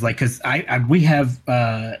 Like it was like, because we have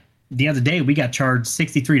the other day we got charged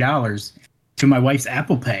 $63 to my wife's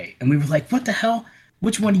Apple Pay, and we were like, what the hell?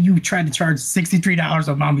 Which one of you tried to charge $63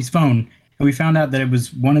 on mommy's phone? And we found out that it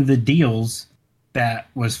was one of the deals that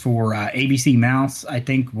was for ABC Mouse. I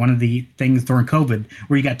think one of the things during COVID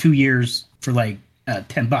where you got 2 years for like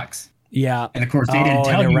 $10. Yeah. And of course they didn't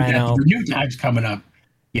tell you that the new time's coming up.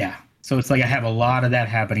 Yeah. So it's like I have a lot of that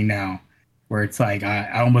happening now where it's like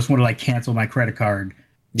I almost want to like cancel my credit card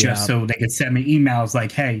just so they could send me emails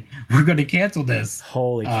like, hey, we're going to cancel this.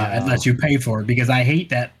 Holy cow. Unless you pay for it, because I hate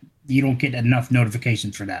that you don't get enough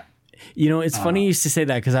notifications for that. You know, it's funny you used to say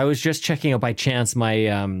that because I was just checking out by chance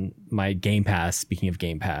my my Game Pass. Speaking of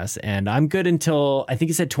Game Pass, and I'm good until I think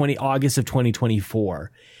it said August of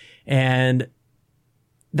 2024, and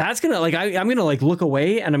that's gonna like I'm gonna like look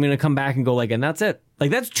away and I'm gonna come back and go like, and that's it. Like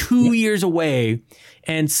that's 2 years away,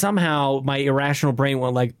 and somehow my irrational brain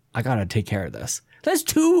went like, I gotta take care of this. That's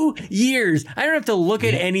 2 years. I don't have to look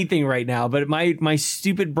at anything right now, but my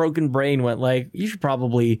stupid broken brain went like, you should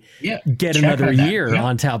probably get another year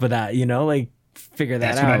on top of that, you know, like figure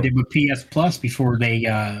that out. That's what I did with PS Plus before they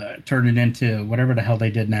turned it into whatever the hell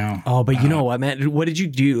they did now. Oh, but you know what, man? What did you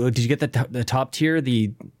do? Did you get the top tier,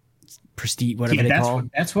 the prestige, whatever they call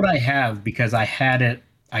it? That's what I have because I had it.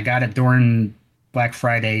 I got it during Black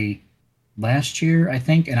Friday last year, I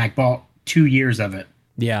think, and I bought 2 years of it.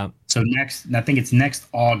 Yeah. So I think it's next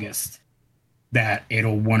August that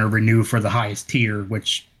it'll want to renew for the highest tier,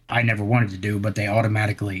 which I never wanted to do, but they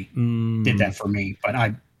automatically did that for me. But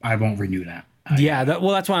I won't renew that.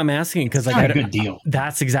 That's why I'm asking, because like a good deal.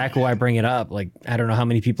 That's exactly why I bring it up. Like I don't know how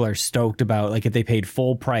many people are stoked about like if they paid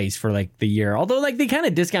full price for like the year. Although like they kind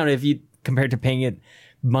of discount it if you compared to paying it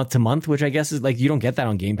month to month, which I guess is like you don't get that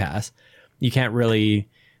on Game Pass. You can't really.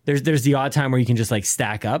 There's the odd time where you can just like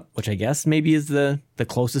stack up, which I guess maybe is the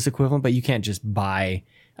closest equivalent, but you can't just buy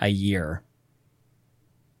a year.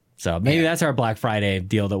 So maybe that's our Black Friday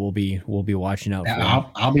deal that we'll be watching out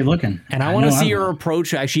for. I'll be looking. And I want to see your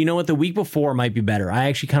approach. Actually, you know what? The week before might be better. I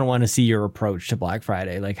actually kind of want to see your approach to Black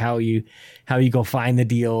Friday, like how you go find the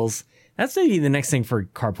deals. That's maybe the next thing for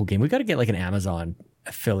Carpool Game. We got to get like an Amazon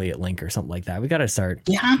affiliate link or something like that. We got to start.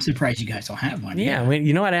 Yeah, I'm surprised you guys don't have one. Yeah,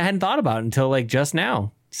 you know what? I hadn't thought about it until like just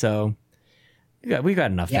now. So we got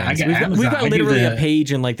enough things. We've got literally a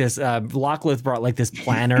page, and like this Locklith brought like this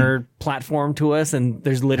planner platform to us, and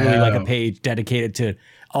there's literally like a page dedicated to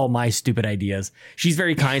all my stupid ideas. She's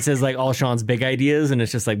very kind, says like all Sean's big ideas, and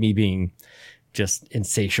it's just like me being just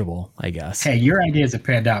insatiable, I guess. Hey, your ideas have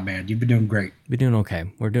panned out, man. You've been doing great. We're doing okay.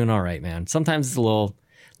 We're doing all right, man. Sometimes it's a little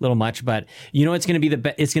much, but you know it's going to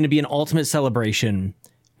be it's going to be an ultimate celebration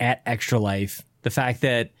at Extra Life. The fact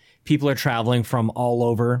that people are traveling from all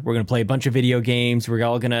over. We're going to play a bunch of video games. We're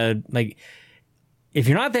all going to like, if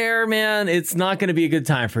you're not there, man, it's not going to be a good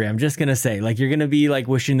time for you. I'm just going to say, like, you're going to be like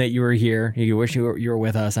wishing that you were here. You wish you were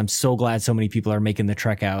with us. I'm so glad so many people are making the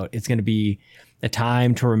trek out. It's going to be a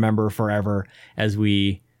time to remember forever as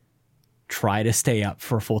we try to stay up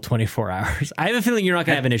for a full 24 hours. I have a feeling you're not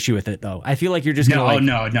going to have an issue with it, though. I feel like you're just going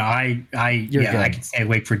to No. I can stay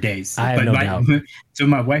awake for days. I have no doubt. So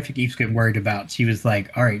my wife keeps getting worried about, she was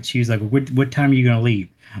like, all right, she's like, what time are you going to leave?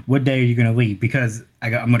 What day are you going to leave? Because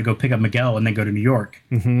I'm going to go pick up Miguel and then go to New York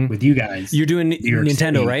with you guys. You're doing Nintendo,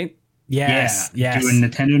 City. Right? Yes. Doing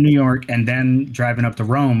Nintendo New York and then driving up to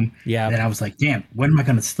Rome. Yeah. And then I was like, damn, when am I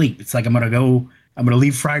going to sleep? It's like I'm going to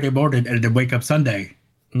leave Friday morning and then wake up Sunday.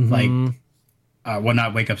 Like, well,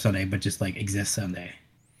 not wake up Sunday, but just like exist Sunday.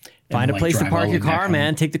 Find a place to park your car,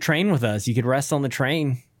 man. Take the train with us. You could rest on the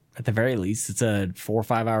train at the very least. It's a 4 or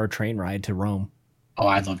 5 hour train ride to Rome. Oh,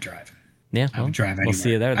 I love driving. Yeah, I would drive anywhere. We'll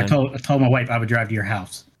see you there then. I told my wife I would drive to your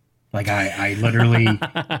house. Like I literally,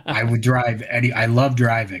 I would drive I love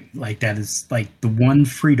driving. Like that is like the one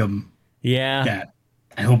freedom. Yeah. That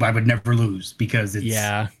I hope I would never lose because it's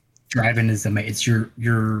driving is amazing. It's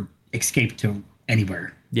your escape to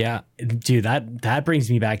anywhere. Yeah, dude, that brings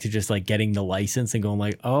me back to just like getting the license and going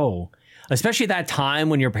like, oh, especially that time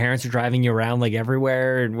when your parents are driving you around like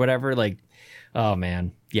everywhere and whatever. Like, oh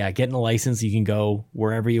man, yeah, getting a license, you can go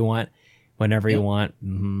wherever you want, whenever you want.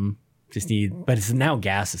 But it's now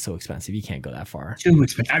gas is so expensive, you can't go that far. Too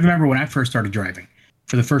expensive. I remember when I first started driving.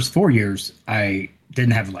 For the first 4 years, I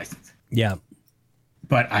didn't have a license. Yeah.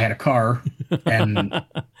 but I had a car, and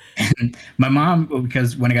my mom,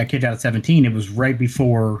 because when I got kicked out at 17, it was right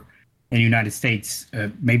before in the United States,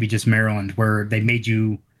 maybe just Maryland, where they made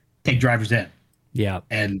you take driver's ed. Yeah.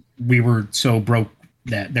 And we were so broke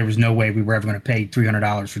that there was no way we were ever going to pay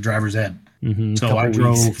 $300 for driver's ed. Mm-hmm. So I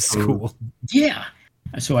drove school. Yeah.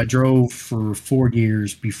 So I drove for 4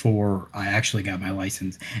 years before I actually got my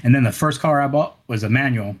license. And then the first car I bought was a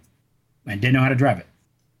manual. I didn't know how to drive it.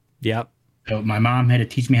 Yep. So my mom had to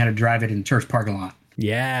teach me how to drive it in the church parking lot.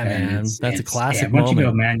 Yeah, man. That's a classic once moment. you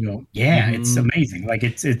go manual, it's amazing. Like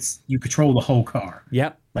it's you control the whole car.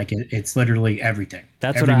 Yep. Like it's literally everything.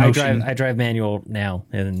 That's Every what I motion. drive. I drive manual now,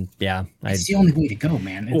 and yeah, It's the only way to go,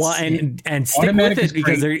 man. And stick with it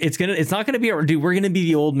because it's not gonna be dude. We're gonna be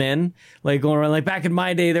the old men like going around. Like back in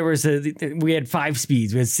my day, we had 5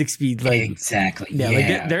 speeds, we had 6 speeds. Like exactly. Yeah. Like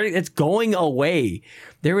it's going away.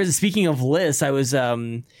 Speaking of lists, I was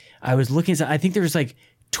looking at. I think there was like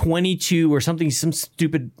 22 or something, some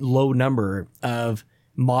stupid low number of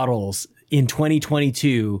models in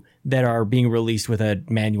 2022 that are being released with a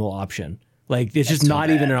manual option. Like it's just not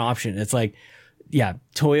even an option. It's like, yeah,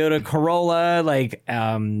 Toyota Corolla, like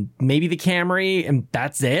maybe the Camry, and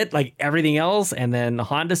that's it. Like everything else, and then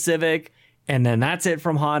Honda Civic, and then that's it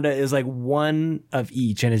from Honda is like one of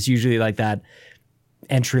each, and it's usually like that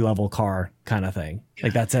entry level car kind of thing.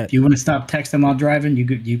 Like that's it. If you want to stop texting while driving,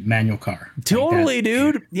 you manual car. Totally, like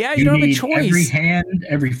dude. Yeah, you don't have a choice. Every hand,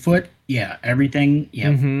 every foot, everything. Yeah.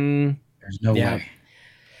 Mm-hmm. There's no way.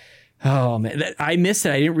 Oh man, I missed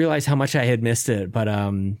it. I didn't realize how much I had missed it. But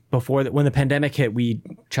when the pandemic hit,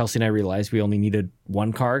 Chelsea and I realized we only needed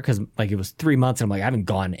one car because like it was 3 months, and I'm like I haven't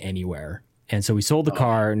gone anywhere. And so we sold the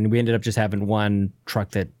car, and we ended up just having one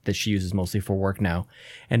truck that she uses mostly for work now.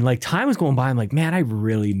 And like time was going by, I'm like, man, I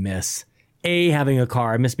really miss having a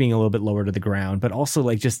car. I miss being a little bit lower to the ground, but also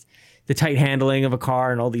like just the tight handling of a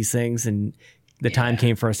car and all these things. And the time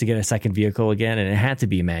came for us to get a second vehicle again, and it had to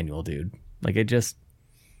be a manual, dude. Like it just,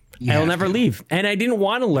 I'll never leave. And I didn't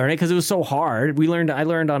want to learn it because it was so hard. I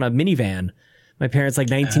learned on a minivan. My parents' like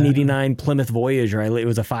 1989 Plymouth Voyager. It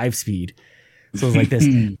was a 5-speed. So it was like this,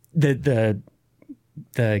 the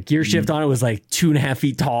gear shift on it was like 2.5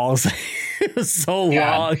 feet tall. It was so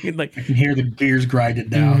long. Like I can hear the gears grinding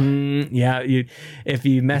down. Mm-hmm. Yeah. If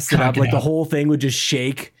you messed it up, like the whole thing would just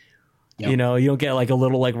shake. Yep. You know, you don't get like a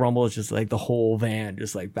little like rumble. It's just like the whole van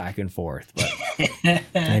just like back and forth. But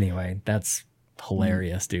anyway, that's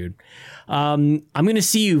hilarious, dude. I'm going to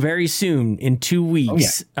see you very soon in 2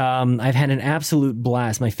 weeks. Oh, yeah. I've had an absolute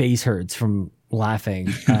blast. My face hurts from laughing,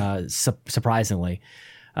 surprisingly.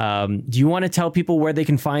 Do you want to tell people where they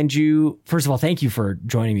can find you? First of all, thank you for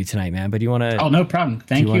joining me tonight, man. But do you want to? Oh, no problem.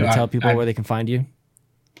 Thank you. Do you want to tell people where they can find you?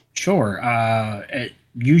 Sure.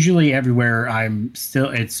 Usually everywhere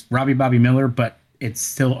it's Robbie Bobby Miller, but it's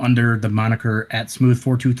still under the moniker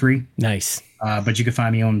 @Smooth423. Nice. But you can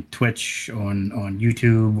find me on Twitch, on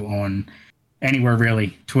YouTube, on anywhere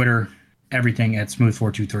really, Twitter, everything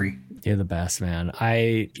 @Smooth423. You're the best, man.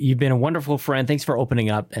 You've been a wonderful friend. Thanks for opening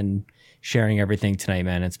up and sharing everything tonight,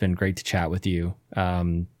 man. It's been great to chat with you.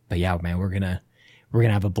 But yeah, man, we're gonna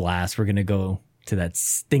have a blast. We're gonna go to that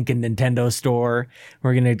stinking Nintendo store.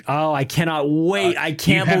 I cannot wait. I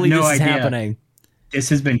can't believe this is happening. This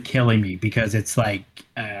has been killing me because it's like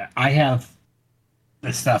I have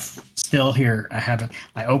this stuff still here.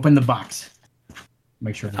 I opened the box.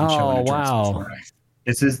 Make sure I didn't show it. Wow.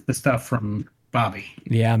 This is the stuff from Bobby.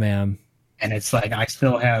 Yeah, man. And it's like I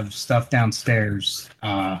still have stuff downstairs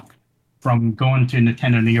from going to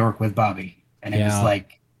Nintendo New York with Bobby. And it's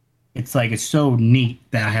so neat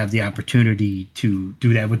that I have the opportunity to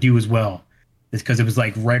do that with you as well. It's because it was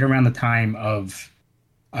like right around the time of,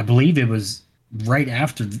 I believe it was right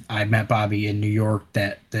after I met Bobby in New York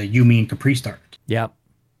that the Yumi and Capri started. Yep.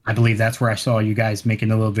 I believe that's where I saw you guys making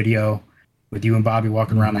the little video with you and Bobby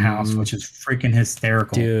walking around the house, which is freaking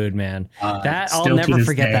hysterical. Dude, man. I'll never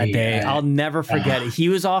forget that day. I'll never forget it. He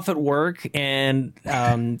was off at work, and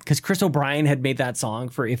because Chris O'Brien had made that song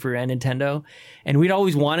for If We Were at Nintendo, and we'd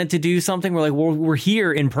always wanted to do something. We're like, well, we're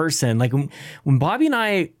here in person. Like when Bobby and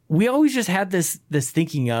I, we always just had this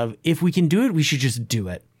thinking of, if we can do it, we should just do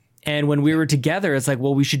it. And when we were together, it's like,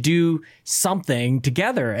 well, we should do something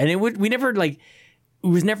together. And it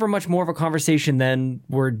was never much more of a conversation than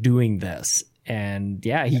we're doing this. And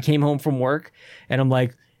yeah, he came home from work, and I'm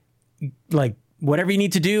like, whatever you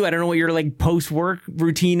need to do. I don't know what your like post work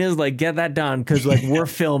routine is. Like, get that done. Cause like we're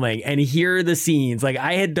filming, and here are the scenes. Like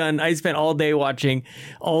I spent all day watching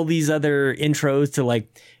all these other intros to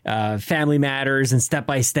like, Family Matters and Step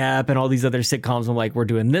by Step and all these other sitcoms. I'm like, we're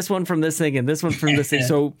doing this one from this thing and this one from this thing.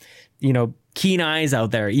 So, keen eyes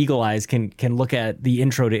out there, eagle eyes, can look at the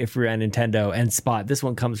intro to If We Ran Nintendo and spot this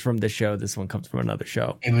one comes from this show, this one comes from another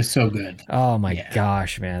show. It was so good. Oh my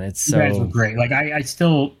gosh, man. It's you guys were great. Like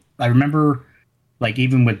I remember, like,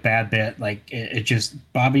 even with Bad Bit, like it just,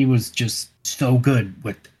 Bobby was just so good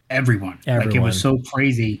with everyone. Like, it was so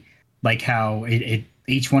crazy, like how it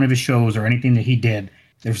each one of his shows or anything that he did,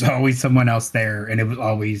 there was always someone else there, and it was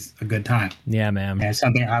always a good time. Yeah, man. And it's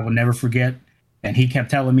something I will never forget. And he kept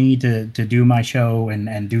telling me to do my show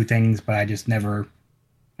and do things, but I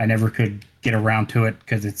never could get around to it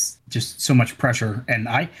because it's just so much pressure. And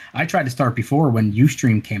I tried to start before when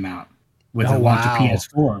Ustream came out with the launch of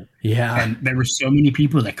PS4. Yeah. And there were so many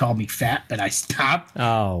people that called me fat that I stopped.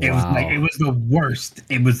 Oh, it was like, it was the worst.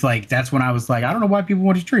 It was like, that's when I was like, I don't know why people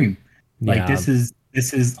want to stream. Like, this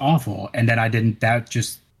is awful. And then that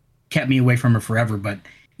just kept me away from it forever. But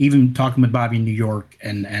even talking with Bobby in New York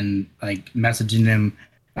and like messaging him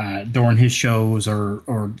during his shows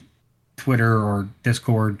or Twitter or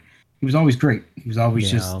Discord, he was always great. He was always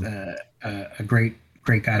just a great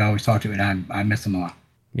guy to always talk to, and I miss him a lot.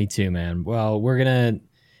 Me too, man. Well, we're gonna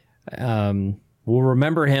we'll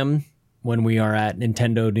remember him when we are at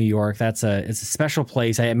Nintendo New York. It's a special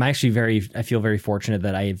place. I feel very fortunate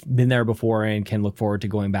that I've been there before and can look forward to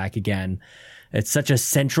going back again. It's such a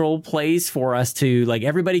central place for us to, like,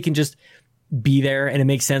 everybody can just be there, and it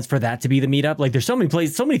makes sense for that to be the meetup. Like, there's so many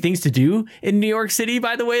places, so many things to do in New York City,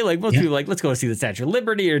 by the way. Like, most people are like, let's go see the Statue of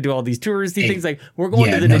Liberty or do all these touristy things. Like, we're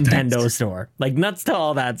going to the Nintendo store. Like, nuts to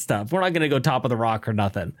all that stuff. We're not going to go top of the rock or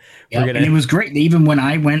nothing. And it was great. Even when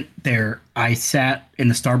I went there, I sat in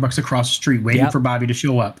the Starbucks across the street waiting for Bobby to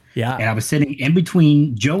show up. Yeah. And I was sitting in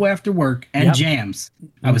between Joe After Work and Jams.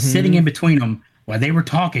 I was sitting in between them while they were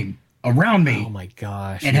talking around me. Oh my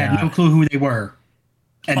gosh. And had no clue who they were.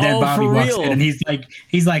 And then Bobby walks in and he's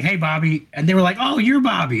like, hey, Bobby. And they were like, oh, you're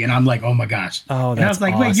Bobby. And I'm like, oh my gosh. Oh, that's and I was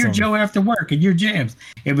like, awesome. Wait, you're Joe After Work and you're Jams.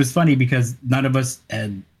 It was funny because none of us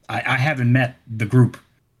had, I haven't met the group.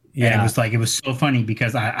 Yeah. And it was so funny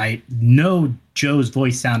because I know Joe's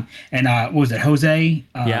voice sound. And what was it, Jose?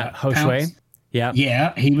 Josue. Yeah.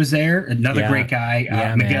 Yeah, he was there. Another great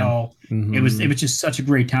guy, Miguel. Mm-hmm. It was just such a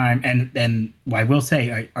great time. And I will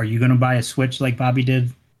say, are you going to buy a Switch like Bobby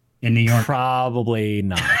did in New York? Probably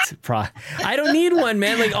not. I don't need one,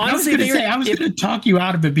 man. Like, honestly, I was going to talk you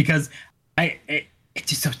out of it because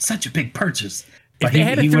it's just such a big purchase. If they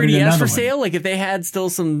had a 3DS for sale, like if they had still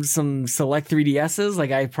some select 3DSs,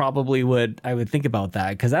 like I would think about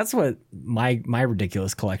that, because that's what my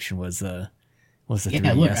ridiculous collection was. The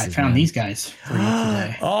 3DSs. Look, I found these guys for you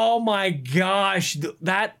today. Oh my gosh,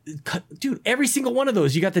 dude! Every single one of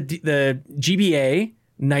those. You got the GBA.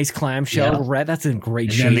 Nice clamshell red. That's in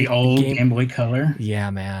great shape. And then the old Game Boy Color.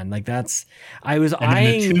 Yeah, man. Like I was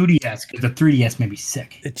eyeing the 2DS, because the 3DS may be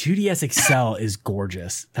sick. The 2DS XL is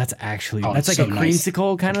gorgeous. That's actually that's like a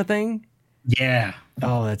creamsicle kind of thing. Yeah.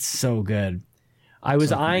 Oh, that's so good. I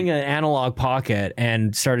was eyeing an Analog Pocket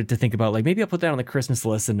and started to think about, like, maybe I'll put that on the Christmas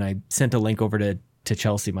list. And I sent a link over to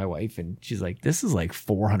Chelsea, my wife, and she's like, "This is like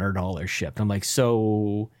 $400 shipped." I'm like,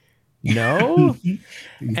 so. No,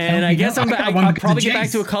 and I guess I'll probably get back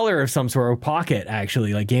to a color of some sort, or Pocket,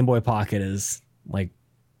 actually. Like Game Boy Pocket is like,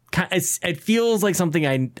 it feels like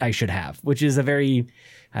something I should have, which is a very,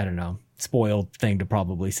 I don't know, spoiled thing to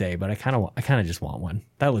probably say, but I kind of just want one.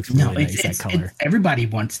 That looks really nice. That color. Everybody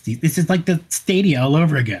wants these. This is like the Stadia all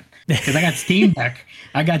over again. Because I got Steam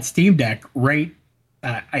Deck. Right.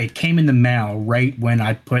 It came in the mail right when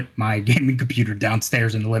I put my gaming computer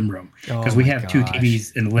downstairs in the living room, because we have two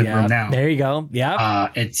TVs in the living room now. There you go. Yeah.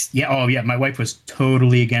 My wife was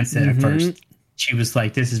totally against it at first. She was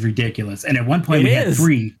like, "This is ridiculous." And at one point we had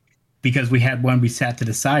three, because we had one we sat to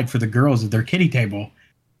the side for the girls at their kiddie table,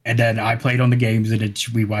 and then I played on the games and then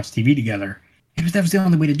we watched TV together. That was the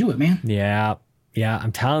only way to do it, man. Yeah. Yeah.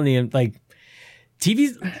 I'm telling you, like,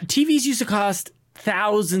 TVs used to cost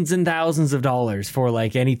thousands and thousands of dollars for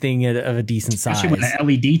like anything of a decent size. Especially when the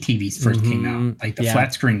LED TVs first came out, like the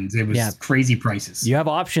flat screens, it was crazy prices. You have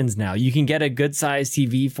options now. You can get a good size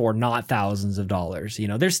TV for not thousands of dollars. You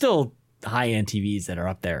know, there's still high end TVs that are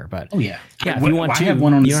up there, but if you want to, you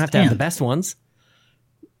don't have to have the best ones.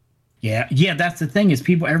 Yeah. That's the thing is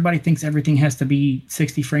everybody thinks everything has to be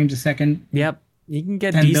 60 frames a second. Yep. You can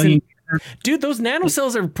get decent. Dude, those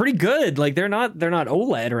nanocells are pretty good. Like they're not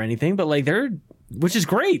OLED or anything, but like which is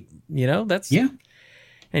great. You know, that's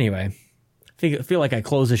Anyway, feel like I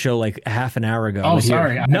closed the show like half an hour ago. Oh,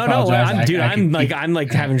 sorry. No, I'm having. I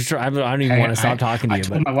don't even want to stop talking to you. I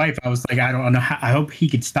told my wife, I was like, I don't know. I hope he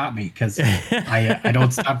could stop me because I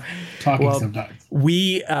don't stop talking sometimes.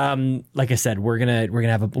 We like I said, we're gonna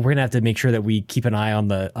have to make sure that we keep an eye on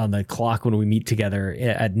the clock when we meet together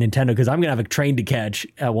at Nintendo, because I'm gonna have a train to catch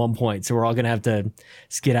at one point. So we're all gonna have to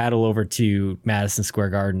skedaddle over to Madison Square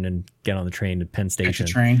Garden and get on the train to Penn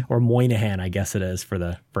Station or Moynihan, I guess it is for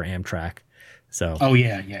Amtrak. So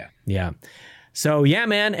yeah. So yeah,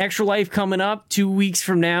 man, Extra Life coming up 2 weeks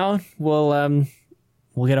from now. We'll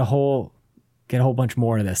get a whole bunch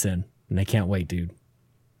more of this in, and I can't wait, dude.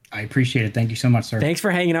 I appreciate it. Thank you so much, sir. Thanks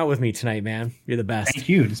for hanging out with me tonight, man. You're the best. Thank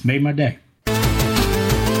you. It's made my day.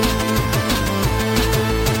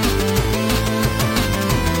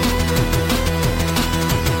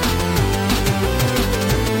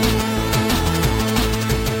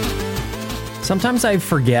 Sometimes I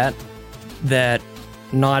forget that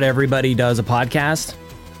not everybody does a podcast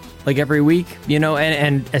like every week,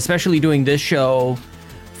 and especially doing this show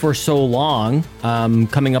for so long,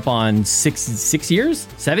 coming up on 7 years,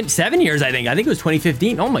 I think it was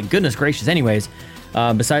 2015. Oh my goodness gracious. Anyways,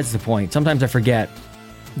 besides the point, sometimes I forget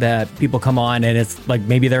that people come on and it's like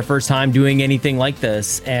maybe their first time doing anything like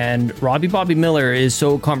this. And Robbie Bobby Miller is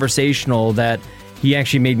so conversational that he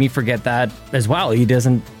actually made me forget that as well. He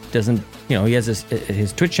doesn't, he has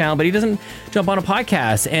his Twitch channel, but he doesn't jump on a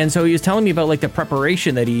podcast. And so he was telling me about like the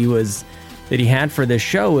preparation that he had for this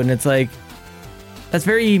show. And it's like, it's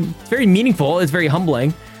very meaningful. It's very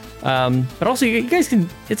humbling. But also you guys can,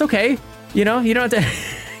 it's okay. You don't have to,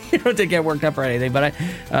 you don't have to get worked up or anything, but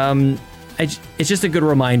it's just a good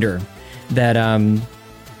reminder that,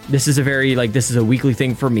 this is a weekly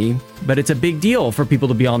thing for me, but it's a big deal for people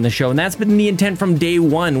to be on the show. And that's been the intent from day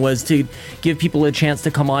one, was to give people a chance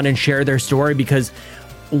to come on and share their story, because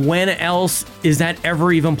when else is that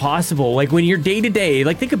ever even possible? Like when you're day to day,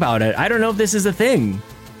 like think about it. I don't know if this is a thing.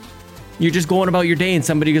 You're just going about your day and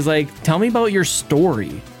somebody is like, tell me about your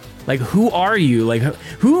story. Like, who are you? Like,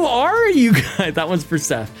 who are you guys? That one's for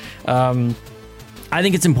Seth. I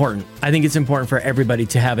think it's important. I think it's important for everybody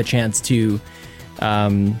to have a chance to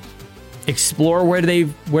explore where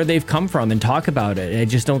they've come from and talk about it. I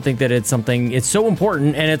just don't think that it's so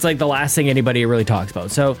important, and it's like the last thing anybody really talks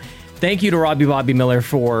about. So thank you to Robbie Bobby Miller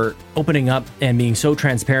for opening up and being so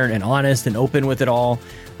transparent and honest and open with it all.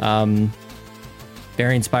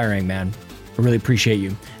 Very inspiring, man. I really appreciate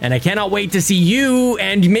you. And I cannot wait to see you,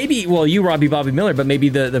 and maybe, you, Robbie Bobby Miller, but maybe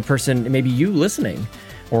the person, maybe you listening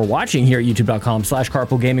or watching here at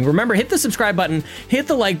youtube.com/carpoolgaming. Remember, hit the subscribe button, hit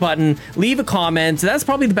the like button, leave a comment. That's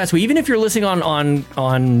probably the best way. Even if you're listening on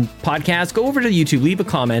podcasts, go over to YouTube, leave a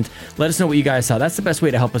comment. Let us know what you guys saw. That's the best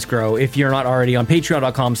way to help us grow if you're not already on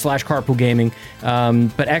patreon.com/carpoolgaming.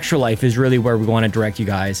 But Extra Life is really where we want to direct you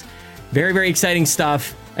guys. Very, very exciting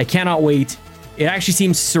stuff. I cannot wait. It actually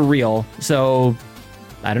seems surreal. So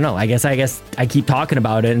I don't know. I guess I keep talking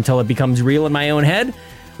about it until it becomes real in my own head.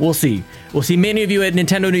 We'll see. We'll see many of you at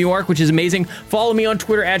Nintendo New York, which is amazing. Follow me on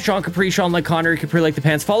Twitter at Sean Capri, Sean like Connor, Capri like the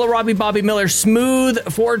pants. Follow Robbie Bobby Miller,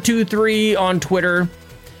 Smooth423 on Twitter.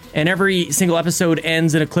 And every single episode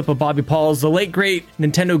ends in a clip of Bobby Paul's, the late great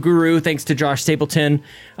Nintendo guru, thanks to Josh Stapleton.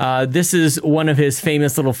 This is one of his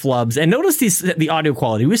famous little flubs. And notice the audio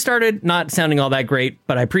quality. We started not sounding all that great,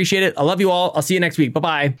 but I appreciate it. I love you all. I'll see you next week.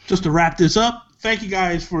 Bye-bye. Just to wrap this up, thank you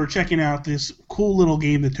guys for checking out this cool little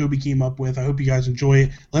game that Toby came up with. I hope you guys enjoy it.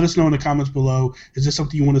 Let us know in the comments below. Is this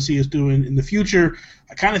something you want to see us doing in the future?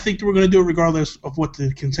 I kind of think that we're going to do it regardless of what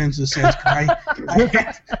the consensus says. Let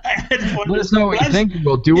us know what you think.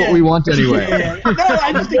 We'll do what we want anyway. No,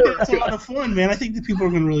 I just think that's a lot of fun, man. I think that people are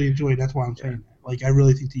going to really enjoy it. That's why I'm saying that. Like, I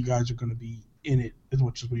really think that you guys are going to be in it as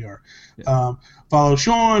much as we are. Yeah. Follow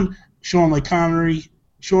Sean like Connery,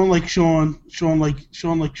 Sean like Sean, Sean like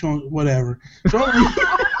Sean, whatever. Sean like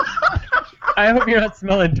I hope you're not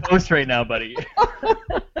smelling toast right now, buddy.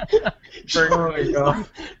 Oh my God.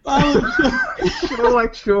 Thank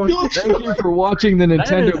you for watching the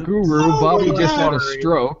Nintendo Guru. Bobby just had a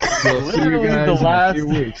stroke. We'll see you guys in a few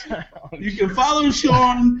weeks. You can follow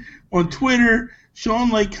Sean on Twitter, Sean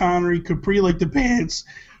like Connery, Capri like the pants.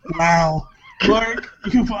 Wow. Mark,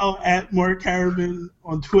 you can follow at Mark Harriman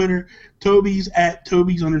on Twitter. Toby's at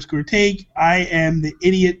Toby's_take. I am the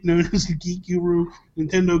idiot known as the Geek Guru,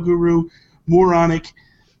 Nintendo Guru, moronic.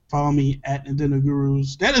 Follow me at Nintendo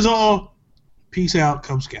Gurus. That is all. Peace out,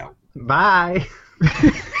 Cub Scout. Bye.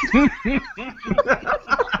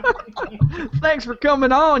 Thanks for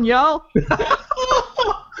coming on, y'all.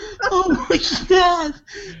 Oh my god!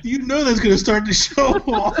 You know that's gonna start the show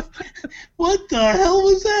off. What the hell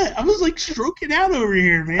was that? I was like stroking out over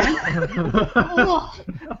here, man. Oh.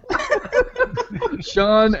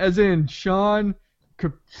 Sean, as in Sean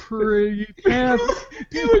Capri Pants.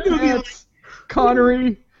 People are gonna be like,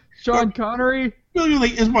 Connery. Sean Connery. people are gonna be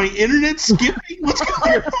like, is my internet skipping? What's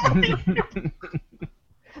going on?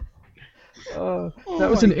 That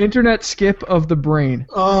was an internet skip of the brain.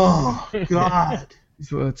 Oh god!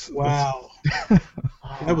 So Wow.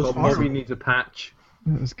 That was Maybe horrible. needs a patch.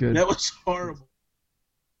 That was good. That was horrible.